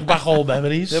Bring back old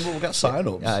memories. Yeah, but we'll get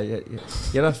sign-ups. Yeah.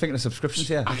 You're not thinking of subscriptions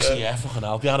here. Actually, yeah, fucking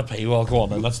hell. Behind a paywall, go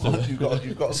on then, let's do it.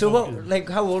 You've got So what? Like,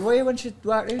 how old were you when she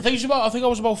worked? I think I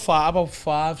was about five,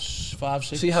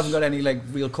 6. So you haven't got any like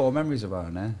real core memories of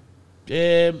her, no?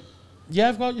 Yeah,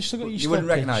 I've got. You wouldn't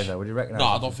recognise her, would you recognise No,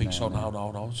 her? I don't think so.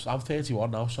 No. I'm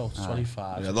 31 now, so it's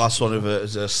 25. Yeah, the last one of it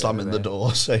is slamming the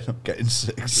door saying I'm getting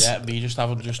 6. Yeah, me just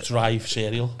having just dry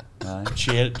cereal. Aye.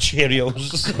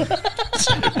 Cheerios.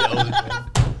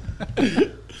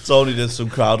 Tony did some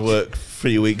crowd work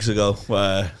 3 weeks ago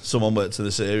where someone worked in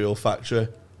the cereal factory and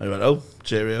he went, oh,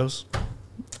 Cheerios.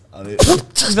 And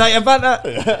Is that your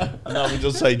banter? and now we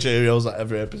just say Cheerios at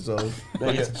every episode.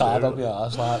 It's tired up your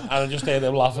ass, like, and I just heard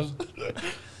them laughing.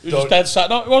 You just dead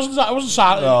sad. No, it wasn't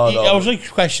sad. No. I was like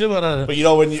questioning, But you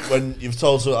know when you've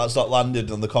told someone that's not landed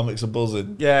and the comics are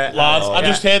buzzing. Yeah. lads, I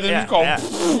just heard them just go.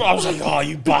 I was like, oh,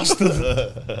 you bastard.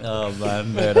 Oh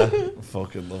man, murder.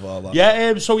 Fucking love all that.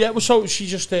 Yeah. So she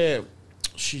just went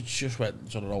and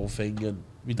done her whole thing, and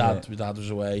my dad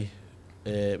was away.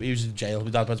 He was in jail.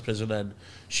 My dad went to prison, and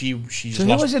she just So who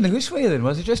lost. was in the house with you then?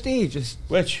 Was it just he?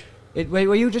 Which?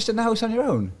 Were you just in the house on your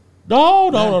own?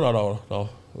 No.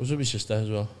 It was with my sister as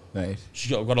well. Right. She's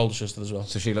got an older sister as well.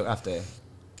 So she looked after you?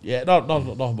 Yeah, not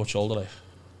much older. Like.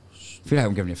 I feel like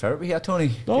I'm giving you therapy here,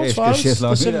 Tony. No, it's Yeah, fine. she's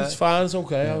long, Listen, yeah. it's fine. It's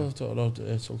okay. It's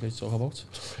okay to talk about.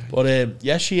 But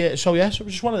yeah, so it was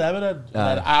just one of them, and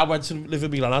then I went to live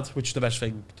with my granddad, which is the best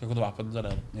thing that could have happened. And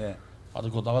then Yeah. I had a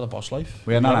good time with the boss life.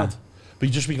 Were you not? But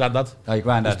just my granddad. Oh, your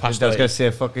granddad. I was He's passed going to say,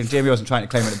 fucking Jamie wasn't trying to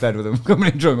climb into bed with him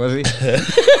coming in drunk, was he?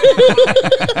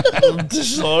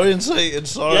 Disorientated,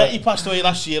 sorry. Yeah, he passed away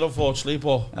last year, unfortunately.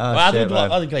 But I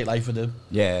had a great life with him.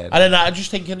 Yeah. And then I'm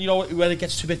just thinking, when it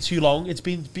gets a bit too long, it's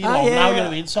been long now. You know what I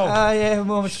mean? So yeah, a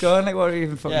moment's gone. Like, what do you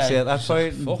even fucking say at that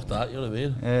point? Fuck that. You know what I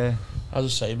mean? Yeah. As I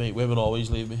say, mate, women always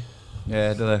leave me.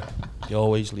 Yeah, do they? They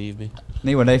always leave me.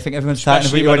 Me when they think everyone's talking about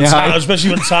Especially you when you're high. especially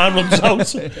when time runs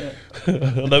out.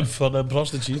 And them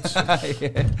prostitutes.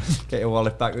 Yeah. Get your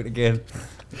wallet back out again.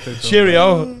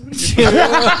 Cheerio.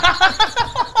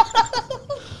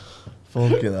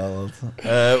 Fucking hell.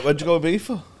 Where'd you go with beef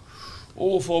for?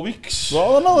 4 weeks.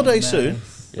 Well, on holiday soon.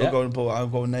 Yeah.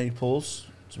 I'm going Naples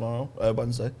tomorrow,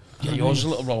 Wednesday. Yeah, yours is a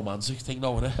little romantic thing,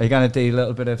 though, isn't it? Are you going to do a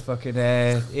little bit of fucking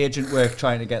agent work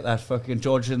trying to get that fucking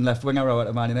Georgian left winger out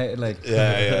of Man United? Like,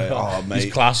 Yeah. Oh, mate.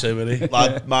 He's class, isn't he?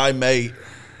 Like, my mate,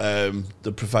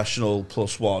 the professional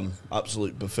 +1,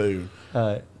 absolute buffoon.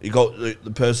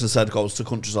 The person said goes to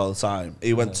countries all the time.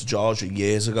 He went to Georgia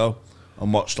years ago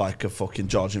and watched like a fucking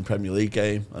Georgian Premier League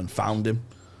game and found him.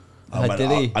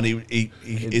 Did he? And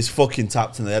he's fucking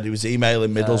tapped in the head. He was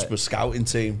emailing Middlesbrough scouting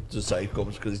team to say he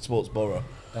comes because he supports Borough.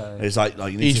 He's like, no,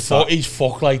 you need to he's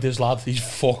fucked like this lad. He's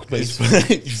fucked, mate.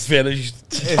 He's finished.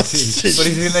 But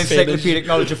he's in the encyclocopedic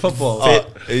knowledge of football.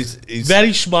 He's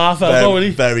very smart fellow,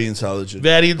 isn't he? Very intelligent.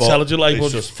 Very intelligent, like,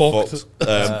 but just fucked.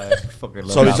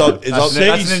 So that's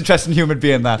an interesting human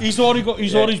being. That he's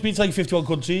already been to like 51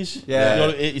 countries.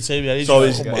 Yeah. So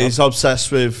he's obsessed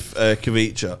with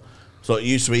Kavicha. So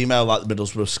he used to email like the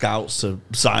Middlesbrough scouts to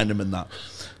sign him and that,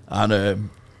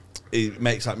 and he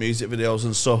makes like music videos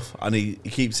and stuff, and he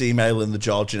keeps emailing the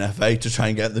Georgian FA to try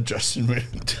and get in the dressing room.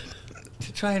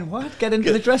 To try and what? Get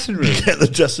into the dressing room? Get the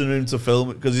dressing room to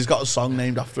film it, because he's got a song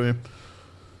named after him.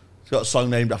 He's got a song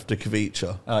named after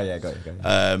Kavicha. Oh yeah, got you.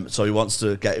 So he wants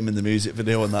to get him in the music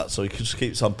video and that, so he just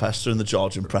keeps on pestering the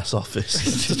Georgian press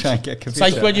office. To try and get Kavicha. It's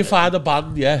like when you find a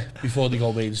band, before they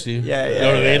go mainstream. Yeah, you know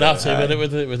what I mean? That's it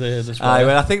with the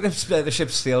well, I think the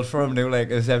ship's sailed for him now, like,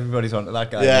 as everybody's onto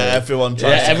that guy. Yeah, everyone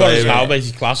tries to everyone's claim now it.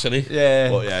 basically class, isn't he? Yeah.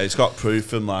 But yeah, he's got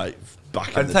proof and like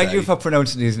back in And the thank day. you for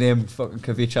pronouncing his name, fucking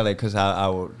Kavicha, like, because I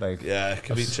would, like... Yeah,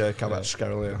 Kavicha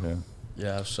Kvaratskhelia.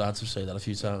 Yeah, I've started to say that a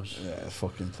few times. Yeah,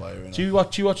 fucking player. Innit? Do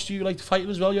you like the fighting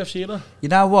as well? UFC, innit? You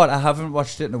know what? I haven't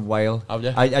watched it in a while. Have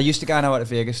you? I used to go out to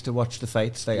Vegas to watch the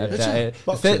fights. Like,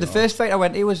 Boxing, the first fight I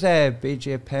went to was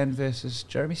BJ Penn versus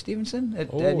Jeremy Stevenson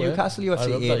at Newcastle,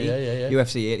 UFC 80.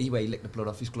 UFC 80, where he licked the blood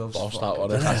off his gloves.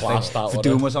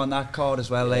 Doom was on that card as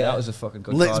well. Like, that was a fucking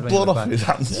good Licked card. blood off his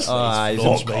hands.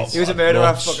 He was a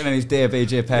murderer fucking in his day,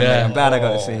 BJ Penn. Like, I'm glad I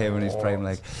got to see him in his prime.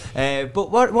 Like, but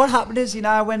what happened is, you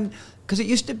know, when... Because it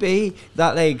used to be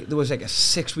that, like, there was like a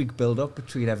 6-week build-up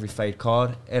between every fight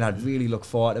card, and I'd really look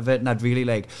forward to it, and I'd really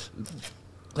like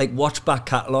watch back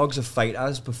catalogues of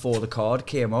fighters before the card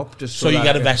came up, just so you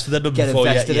get invested in them.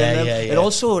 It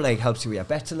also like helps you with your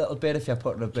bets a little bit if you're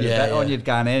putting a bit of bet on. You'd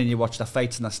go in and you watch their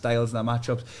fights and their styles and their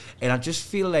matchups, and I just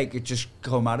feel like it just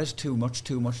come at us too much,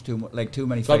 like too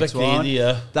many fights on.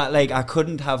 That like I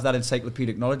couldn't have that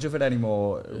encyclopedic knowledge of it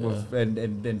anymore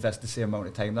and invest the same amount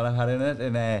of time that I had in it,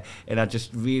 and I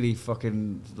just really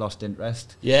fucking lost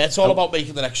interest. Yeah, it's all about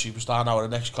making the next superstar now or the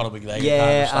next Conor McGregor.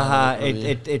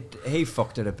 He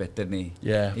fucked it a bit, didn't he?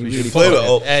 Yeah, he really blew it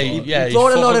up. He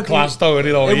brought a lot of class, though.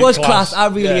 It was class. I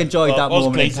really enjoyed that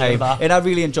moment in time, and I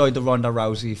really enjoyed the Ronda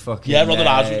Rousey fucking. Yeah, Ronda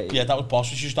Rousey. Yeah, that was boss.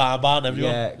 She used to armbar and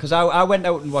everyone. Yeah, because I went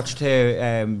out and watched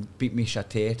her beat Misha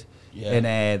Tate. Yeah.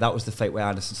 And that was the fight where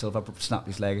Anderson Silva snapped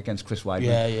his leg against Chris Weidman.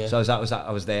 Yeah. So I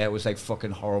was there. It was like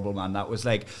fucking horrible, man. That was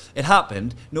like, it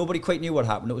happened. Nobody quite knew what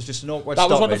happened. It was just an awkward stoppage.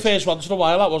 That was one of the first ones in a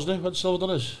while, that wasn't it? When Silva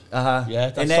done his.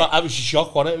 Yeah, I was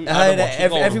shocked, wasn't it?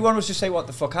 Everyone was just saying, what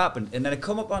the fuck happened? And then it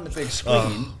come up on the big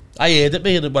screen. I heard it,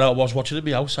 man, when I was watching it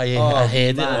in my house. I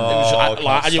heard it. I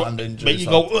can't stand injuries.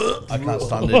 The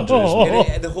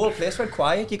whole place went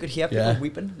quiet. You could hear people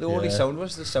weeping. The only sound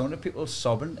was the sound of people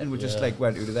sobbing, and we just like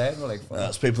went out of there. And we're like,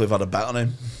 that's people who've had a bet on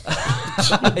him.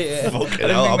 I didn't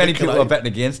think many people were betting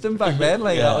against him back then.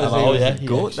 Like that was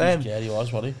goat then. Yeah, he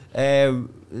was, wasn't he?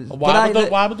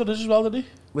 Wyman done this as well, didn't he?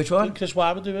 Which one? Chris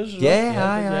Wyman did this as well.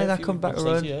 Yeah, that come back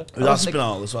around. With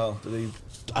Aspinall as well. Did he?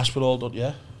 Aspinall done,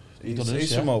 yeah.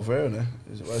 He's from over here, isn't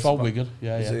he? From Wigan,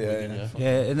 yeah.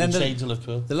 And then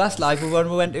the last live one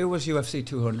we went to was UFC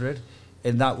 200,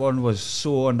 and that one was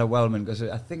so underwhelming because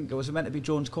I think it was meant to be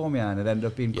Jones Cormier, and it ended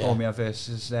up being Cormier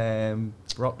versus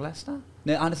Brock Lesnar.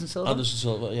 No, Anderson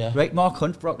Silva. Yeah. Right, Mark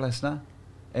Hunt, Brock Lesnar,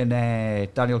 and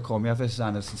Daniel Cormier versus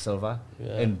Anderson Silva,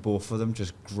 and both of them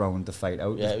just ground the fight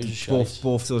out. Yeah, it was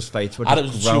both those fights were and it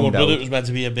was 200. It was meant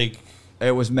to be a big.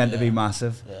 It was meant to be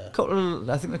massive. Yeah.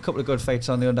 I think a couple of good fights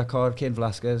on the undercard. Cain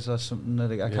Velasquez or something.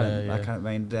 I can't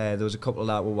mind. There was a couple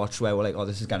that we watched where we're like, oh,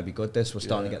 this is going to be good. We're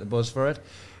starting to get the buzz for it.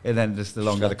 And then just the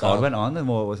longer the card went on, the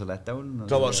more it was a letdown.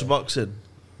 Don't watch the boxing?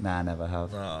 Nah, never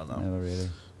have. No. Never really.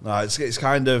 No, it's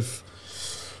kind of...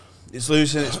 It's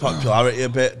losing its popularity a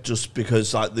bit just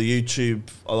because like a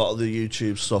lot of the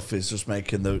YouTube stuff is just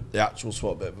making the actual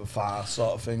sport a bit of a farce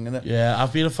sort of thing, innit? Yeah,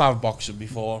 I've been a fan of boxing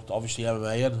before, obviously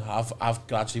MMA, and I've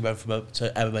gradually went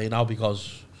to MMA now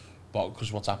because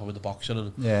what's happened with the boxing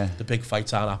and the big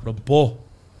fights aren't happening. But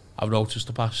I've noticed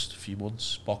the past few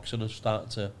months boxing has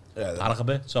started to panic a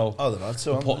bit. So they've had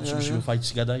to, putting some super fights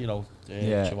together, you know.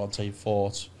 Javante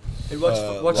fought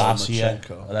What's last year,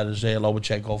 Lomachenko. and then there's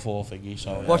Lomachenko 4 thingy.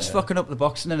 So What's fucking up the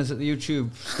boxing then? Is it the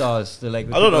YouTube stars? The like.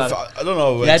 I don't know. I don't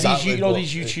know. yeah, exactly,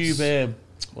 these YouTube.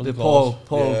 What The they called?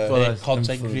 Paul brothers.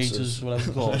 Content influencers. creators,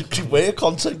 whatever they're called. We're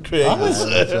content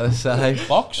creators.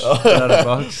 Box. Not a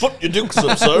box. Put your dukes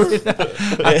up, sir.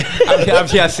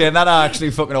 I'm saying that I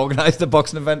actually fucking organised the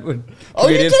boxing event with Oh,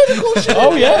 you comedians. did? Of course you did.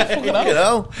 Oh yeah, Fucking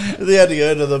hell. They had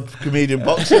heard of the comedian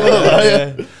boxing.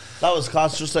 Yeah. That was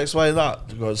class. Just to explain that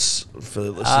because for the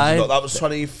listeners, that was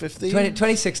 2015.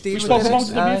 2016. We spoke about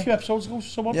it a few episodes ago.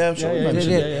 Someone. Yeah, I'm sure we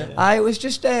mentioned it. I was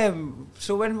just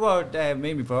so when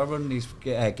me and my brother run these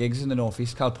gigs in the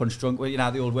northeast called Punch Drunk, where you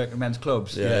know the old working men's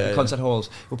clubs, concert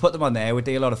halls. We put them on there. We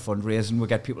do a lot of fundraising. We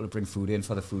get people to bring food in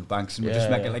for the food banks, and we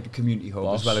just make it like a community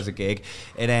hub as well as a gig.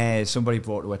 And somebody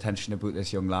brought to attention about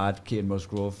this young lad, Cian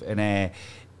Musgrove,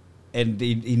 and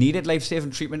he needed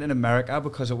life-saving treatment in America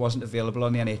because it wasn't available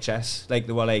on the NHS. Like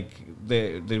they were like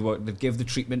they'd give the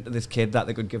treatment to this kid that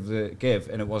they could give,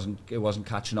 and it wasn't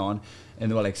catching on. And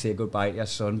they were like, say goodbye to your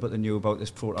son, but they knew about this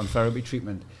proton therapy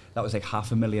treatment that was like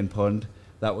 £500,000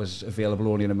 that was available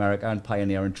only in America and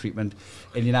pioneering treatment.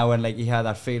 And you know when like you hear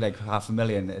that fee like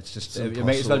 £500,000, it's just you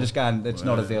might as well just go and it's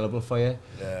not available for you.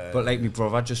 But like my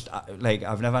brother just like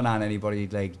I've never known anybody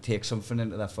like take something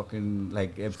into that fucking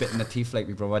like a bit in the teeth like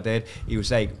my brother did. He was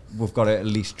like, we've got to at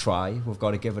least try, we've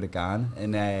got to give it a go.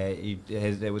 And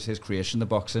it was his creation, the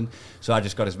boxing. So I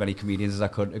just got as many comedians as I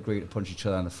could agree to punch each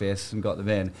other in the face and got them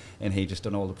in. And he just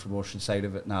done all the promotion side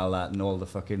of it and all that and all the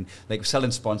fucking like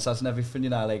selling sponsors and everything, you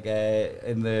know, like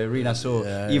in the arena.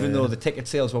 So even though the ticket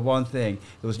sales were one thing,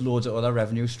 there was loads of other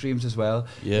revenue streams as well.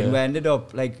 And we ended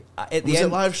up like at the end. Was it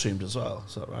live streamed as well?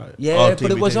 Is that right? Yeah, but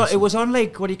it was on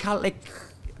like what do you call it, like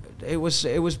it was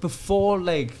before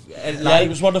like it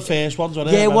was one of the first ones,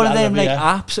 wasn't it? Yeah, one of them like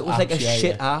yeah. apps. It was apps, like a yeah,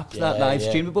 shit yeah. app that live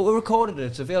streamed, but we recorded it.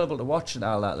 It's available to watch and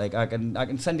all that. Like I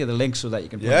can send you the link so that you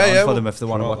can put it on for them if they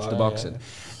want to watch the boxing.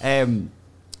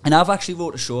 And I've actually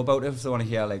wrote a show about it if they want to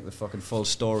hear like the fucking full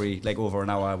story, like over an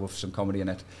hour with some comedy in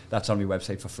it. That's on my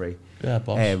website for free. Yeah,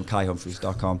 boss.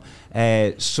 KaiHumphries.com.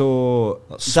 So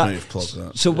that's a smooth plug.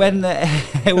 That. So when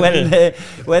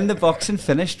the boxing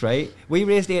finished, right, we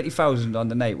raised 80,000 on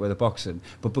the night with the boxing,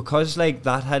 but because like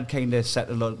that had kind of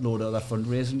set a load of other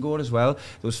fundraising going as well, there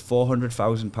was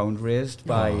 £400,000 raised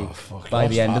by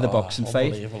the end of the boxing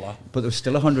fight. But there was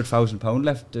still £100,000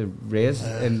 left to raise,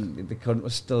 and the cunt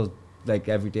was still. Like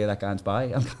every day that goes by,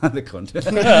 I'm kind of the cunt.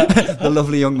 The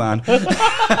lovely young man.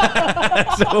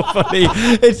 It's so funny.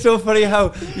 It's so funny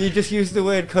how you just use the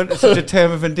word cunt as such a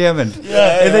term of endearment. And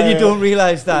then you don't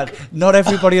realise that not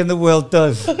everybody in the world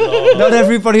does. Not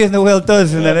everybody in the world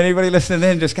does. And then anybody listening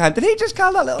in just can't. Did he just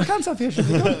call that little cunt up here?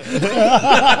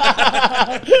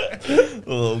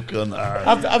 Oh,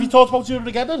 cunt. Have you thought about doing it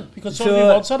again then? Because somebody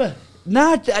wants on it.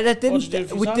 Nah, I didn't.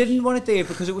 We didn't want to do it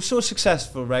because it was so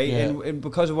successful, right? Yeah. And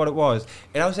because of what it was.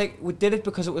 And I was like, we did it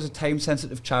because it was a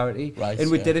time-sensitive charity. Right,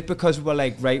 and we did it because we were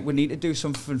like, right, we need to do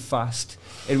something fast.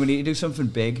 And we need to do something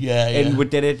big. And we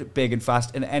did it big and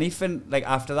fast. And anything like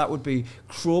after that would be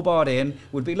crowbarred in.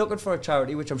 We'd be looking for a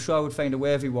charity, which I'm sure I would find a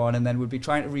worthy one. And then we'd be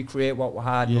trying to recreate what we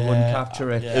had and we wouldn't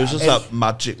capture it. It was just that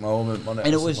magic moment, wasn't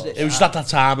it? And it was at that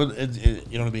time, and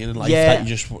you know what I mean, in life that you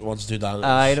just want to do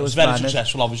that. It was very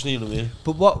successful, obviously, you know what I mean?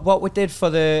 But what we did for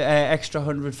the extra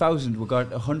 100,000, we got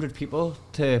 100 people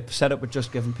to set up a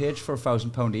Just Giving page for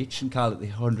 £1,000 each and call it the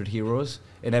 100 Heroes.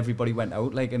 And everybody went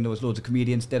out, like, and there was loads of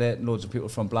comedians did it, and loads of people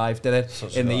from Blythe did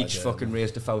it, and they each fucking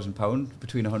raised £1,000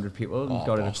 between 100 people and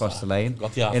got it across the line.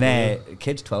 And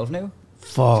kid's 12 now.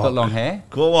 He's got long hair.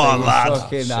 Go on,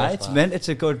 lad. It's meant. It's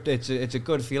a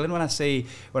good feeling when I see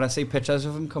pictures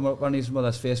of him come up on his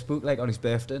mother's Facebook, like on his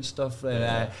birthday and stuff.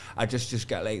 And I just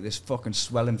get like this fucking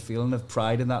swelling feeling of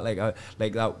pride in that. Like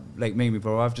me and my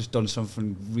brother, I've just done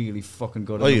something really fucking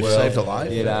good. You saved a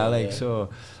life. You know, so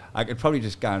I could probably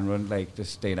just go and run, like,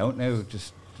 just staying out now,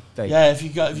 just. Like, if you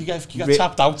get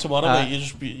tapped out tomorrow,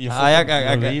 mate, you're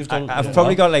I've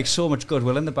probably got like so much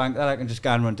goodwill in the bank that I can just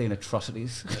go and run doing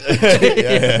atrocities. That's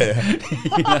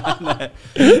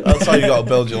how you got to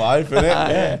build your life,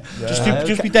 innit?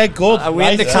 Just be dead good. We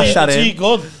had to cash that in.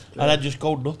 Good, and then just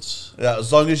go nuts. Yeah,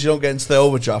 as long as you don't get into the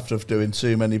overdraft of doing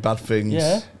too many bad things.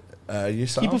 Yeah. You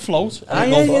keep afloat.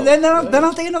 Then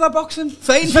I'll do another boxing.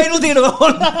 Fine, we'll do another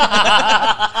one.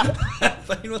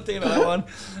 Fine, we'll do another one.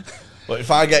 But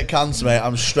if I get cancer, mate,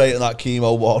 I'm straight in that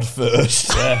chemo ward first.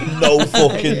 No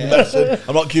fucking messing.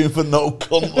 I'm not queuing for no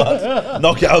cunt, lad.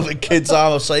 Knock it out of the kid's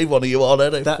arm. I'll save one of you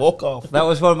already. Fuck off. That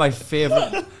was one of my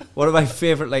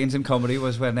favourite lines in comedy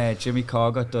was when Jimmy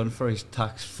Carr got done for his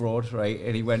tax fraud, right?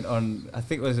 And he went on. I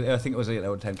think it was 8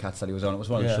 out of 10 Cats that he was on. It was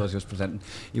one of the shows he was presenting.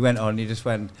 He went on. He just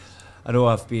went. I know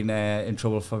I've been in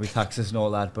trouble for my taxes and all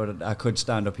that, but I could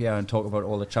stand up here and talk about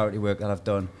all the charity work that I've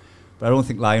done. But I don't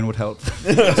think lying would help. He's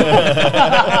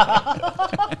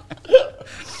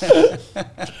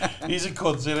a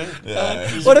cunt, isn't he? Yeah.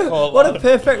 What a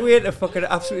perfect way to fucking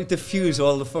absolutely diffuse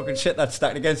all the fucking shit that's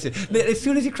stacked against you. As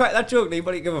soon as you crack that joke,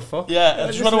 nobody give a fuck. Yeah,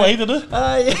 it just went away, didn't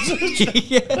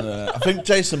it? Yeah. I think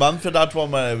Jason Manford had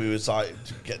one where he was like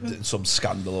getting some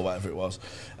scandal or whatever it was,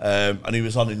 and he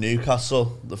was on in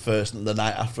Newcastle the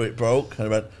night after it broke, and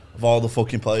he went, of all the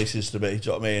fucking places to be, do you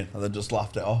know what I mean? And then just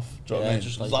laughed it off. Do you know what I mean?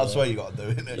 Just like, that's the way you got to do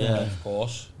it, isn't it? Yeah, of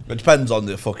course. It depends on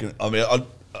the fucking. I mean,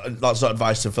 that's not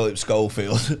advice to Philip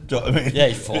Schofield. Do you know what I mean? Yeah,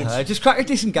 he fucked. Just crack a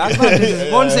decent gag,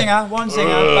 man. One singer,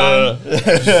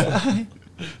 bang.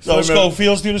 So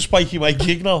Schofield's doing a spiky white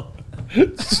gig now.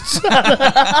 You'd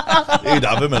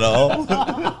have him and all.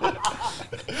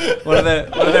 One of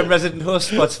them resident host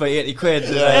spots for 80 quid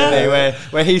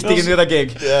where he's digging the other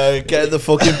gig. Yeah, get the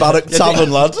fucking Barrack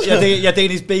Tavern, lad. You're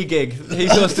doing his B gig.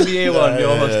 He's hosting the A1,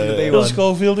 you're hosting the B1.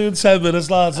 Schofield doing 10 minutes,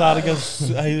 lads.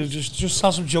 Just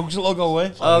have some jokes that'll go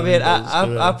away. Oh, man,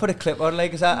 I put a clip on,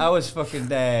 like, cause I was fucking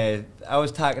I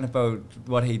was talking about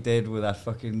what he did with that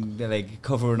fucking, like,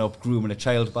 covering up grooming a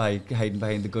child by hiding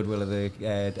behind the goodwill of the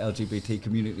LGBT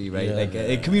community, right? Yeah, like,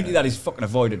 a community that he's fucking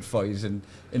avoided for his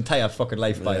entire fucking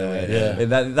life, by the way. Yeah.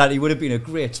 And that he would have been a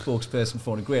great spokesperson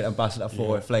for and a great ambassador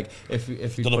for if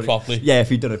he'd Done it properly. Yeah, if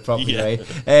he'd done it properly, Yeah. right?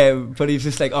 But he's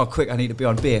just like, oh, quick, I need to be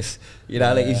on base. You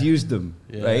know, like, he's used them,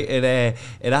 right?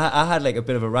 And I had, like, a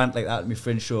bit of a rant like that at my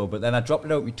Fringe show, but then I dropped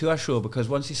it out at my tour show because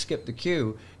once he skipped the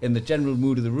queue, in the general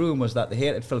mood of the room was that they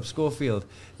hated Philip Schofield,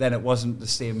 then it wasn't the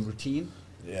same routine.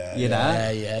 Yeah, you know,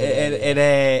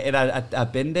 and I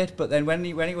binned it. But then when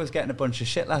he was getting a bunch of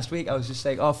shit last week, I was just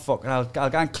like, oh fuck, I'll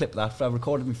go and clip that. I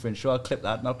recorded my Fringe show, I'll clip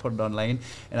that and I'll put it online.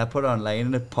 And I put it online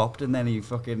and it popped, and then he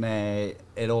fucking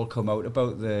it all come out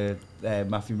about the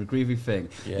Matthew McGreevy thing,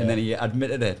 and then he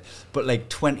admitted it. But like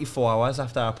 24 hours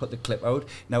after I put the clip out,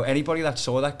 now anybody that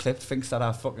saw that clip thinks that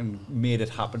I fucking made it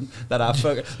happen. That I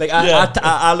fucking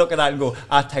I look at that and go,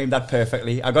 I timed that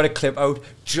perfectly. I got a clip out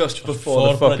just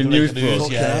before the fucking news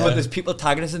broke. But there's people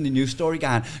tagging us in the news story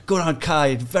going, "Good on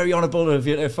Kai, very honourable of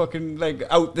you to fucking like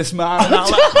out this man." And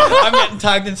I'm getting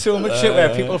tagged in so much shit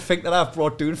where people think that I've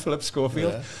brought down Philip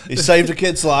Schofield. Yeah. He saved a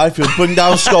kid's life. He'll bring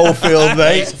down Schofield,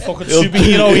 mate. Fucking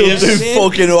superhero he is. Do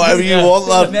fucking whatever you want,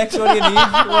 lad. Next, what do you need?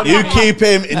 You keep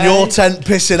him in your tent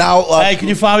pissing out, lad. Hey, can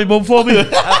you find me mum for me?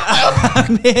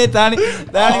 Yeah, Danny,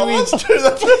 Let's do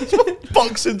that.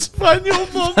 Boxing to find your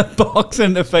mum.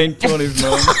 Boxing to find Tony's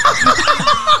mum.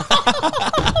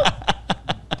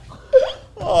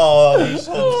 Oh, he's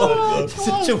so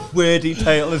Such a wordy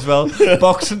title as well.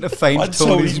 Boxing to find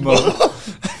Tony's mum.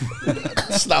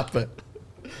 Snap it.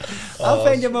 I'll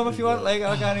find your mum if you want. Like,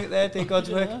 I'll go out there, do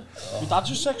God's work. Your dad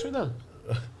just sex me then?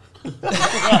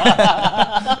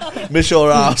 Miss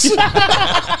your ass.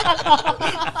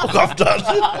 Fuck off, Dad.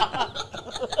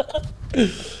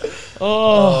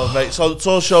 Oh, mate. So it's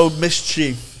also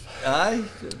mischief. Aye.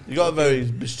 You got a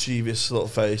very mischievous little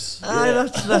face. Aye,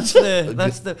 that's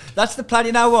the plan.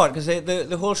 You know what? Because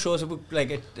the whole show's about,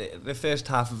 like the first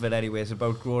half of it anyway is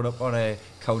about growing up on a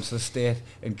council estate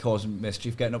and causing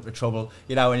mischief, getting up to trouble.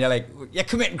 You know, and you're like, you're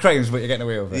committing crimes, but you're getting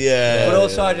away with it. Yeah. But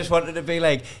also, I just wanted to be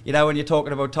like, you know, when you're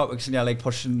talking about topics and you're like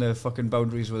pushing the fucking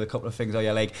boundaries with a couple of things, or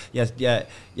you're like,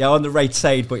 you're on the right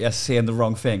side, but you're saying the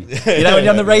wrong thing. You know, and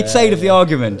you're on the right side of the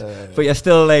argument, but you're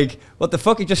still like, what the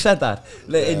fuck? You just said that.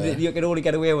 You can only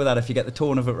get away with that if you get the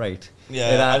tone of it right.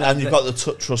 Yeah, and you've got the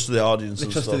trust of the audience.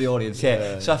 The trust of the audience,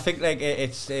 yeah. So I think like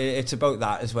it's about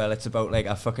that as well. It's about like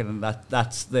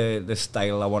that's the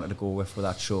style I wanted to go with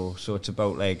that show. So it's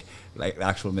about like the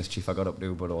actual mischief I got up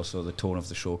to, but also the tone of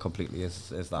the show completely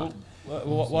is that.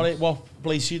 What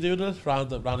place are you doing it round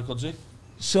the country?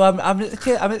 So I'm at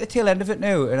the tail end of it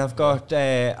now, and I've got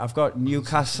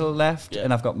Newcastle left,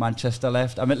 and I've got Manchester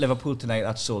left. I'm at Liverpool tonight.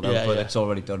 That's sold out, but it's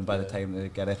already done by the time they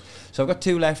get it. So I've got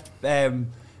 2 left.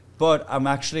 But I'm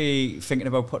actually thinking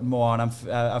about putting more on.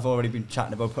 I've already been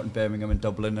chatting about putting Birmingham and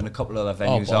Dublin and a couple of other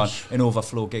venues on. An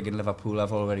overflow gig in Liverpool.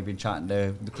 I've already been chatting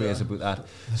to the creators about that.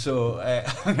 So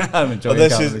I'm enjoying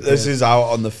it. This is out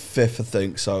on the 5th, I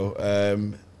think. So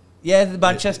yeah, the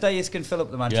Manchester, you can fill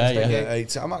up the Manchester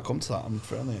gig. I might come to that. I'm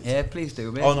free on it. Yeah, please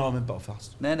do, mate. Oh no, I'm in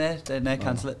Belfast. No,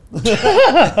 cancel it.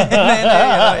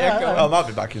 I might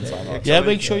be back in time. Yeah,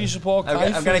 make sure you support Kai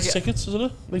I'm for gonna his tickets, isn't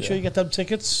it? Make sure you get them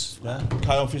tickets. Yeah.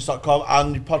 KaiHumphries.com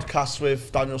and your podcast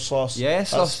with Daniel Sloss. Yeah,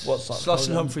 what's that Sloss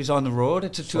and Humphries on the road.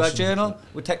 It's a tour journal.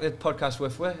 We take the podcast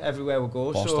with us everywhere we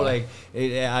go. Boss so time.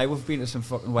 like, we've been to some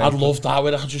fucking. I'd love that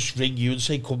when I could just ring you and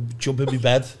say, "Come jump in my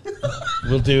bed."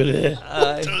 We'll do it here.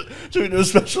 Should we do a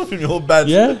special from your bed?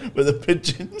 Yeah. With the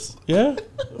pigeons Yeah.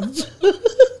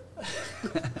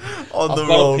 on the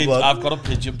road, man. I've got a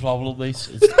pigeon problem, mate.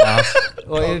 It's bad.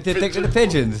 What, you addicted to the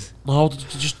pigeons? No,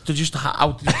 they just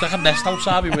out, like a nest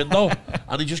outside my window,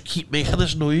 and they just keep making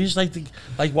this noise like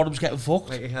one of them's getting fucked.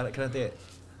 Wait, can I do it?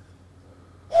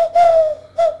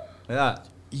 Like that?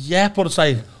 Yeah, but it's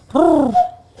like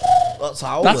That's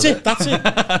how. that's it. That's it.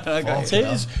 That's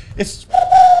it.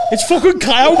 It's fucking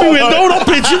cow out my window, not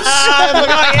pigeons.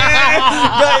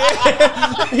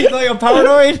 He's like a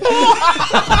paranoid.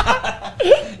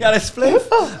 Got a spliff.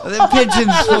 And then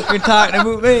pigeons fucking talking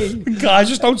about me. Guys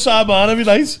just outside mine every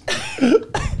night.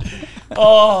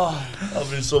 Oh,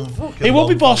 That'll be some fucking. it won't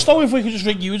be long boss though if we could just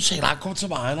ring you and say, "Like, come to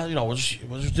mine." And, you know, we'll just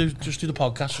do the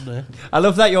podcast from there. I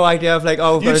love that your idea of like,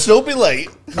 oh, You'd still be late.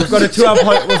 we've got a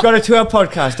 2-hour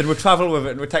podcast and we'll travel with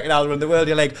it and we're taking it all around the world.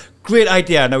 You're like, great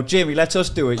idea. Now, Jamie, let us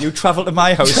do it. You travel to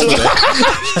my house with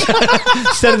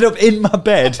it. Set it up in my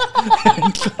bed.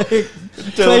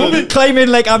 Climb in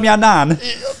like I'm your nan.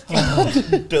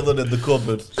 Dylan in the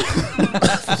cupboard.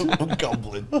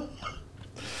 Goblin.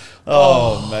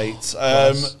 Oh, mate.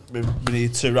 We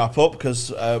need to wrap up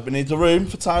because we need the room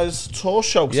for Ty's tour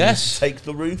show. Yes. Take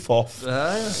the roof off.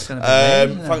 Thanks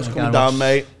Thanks for coming down,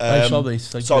 mate. Thanks, Robbie.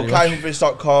 Thank So, you very much.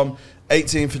 humphries.com,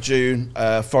 18th of June,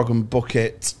 Frog and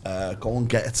Bucket. Go and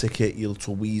get a ticket, you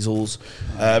little weasels.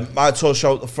 My tour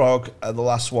show at the Frog, the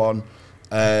last one,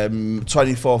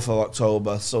 24th of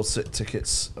October. Still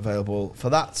tickets available for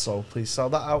that, so please sell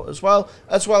that out as well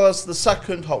as the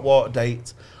second Hot Water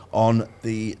date on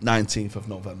the 19th of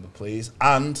November, please.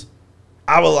 And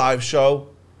our live show,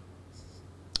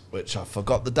 which I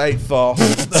forgot the date for,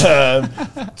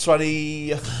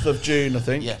 20th of June, I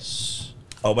think. Yes.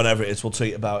 Or whenever it is, we'll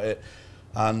tweet about it.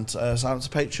 And sign up to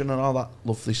Patreon and all that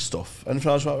lovely stuff.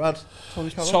 Anything else you want to add,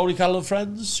 Tony Callum? Tony Callum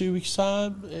Friends, 2 weeks'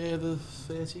 time, the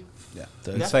 13th. Yeah.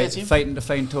 Yeah. Fighting to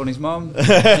find Tony's mom.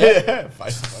 Yeah.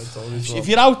 Fight Tony's If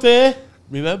you're out there,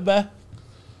 remember,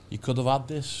 you could have had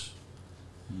this.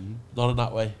 Not in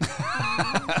that way.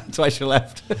 Twice you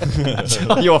left.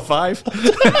 You're 5.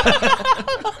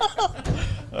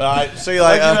 All right, see you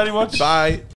later. Thank you very much. Bye.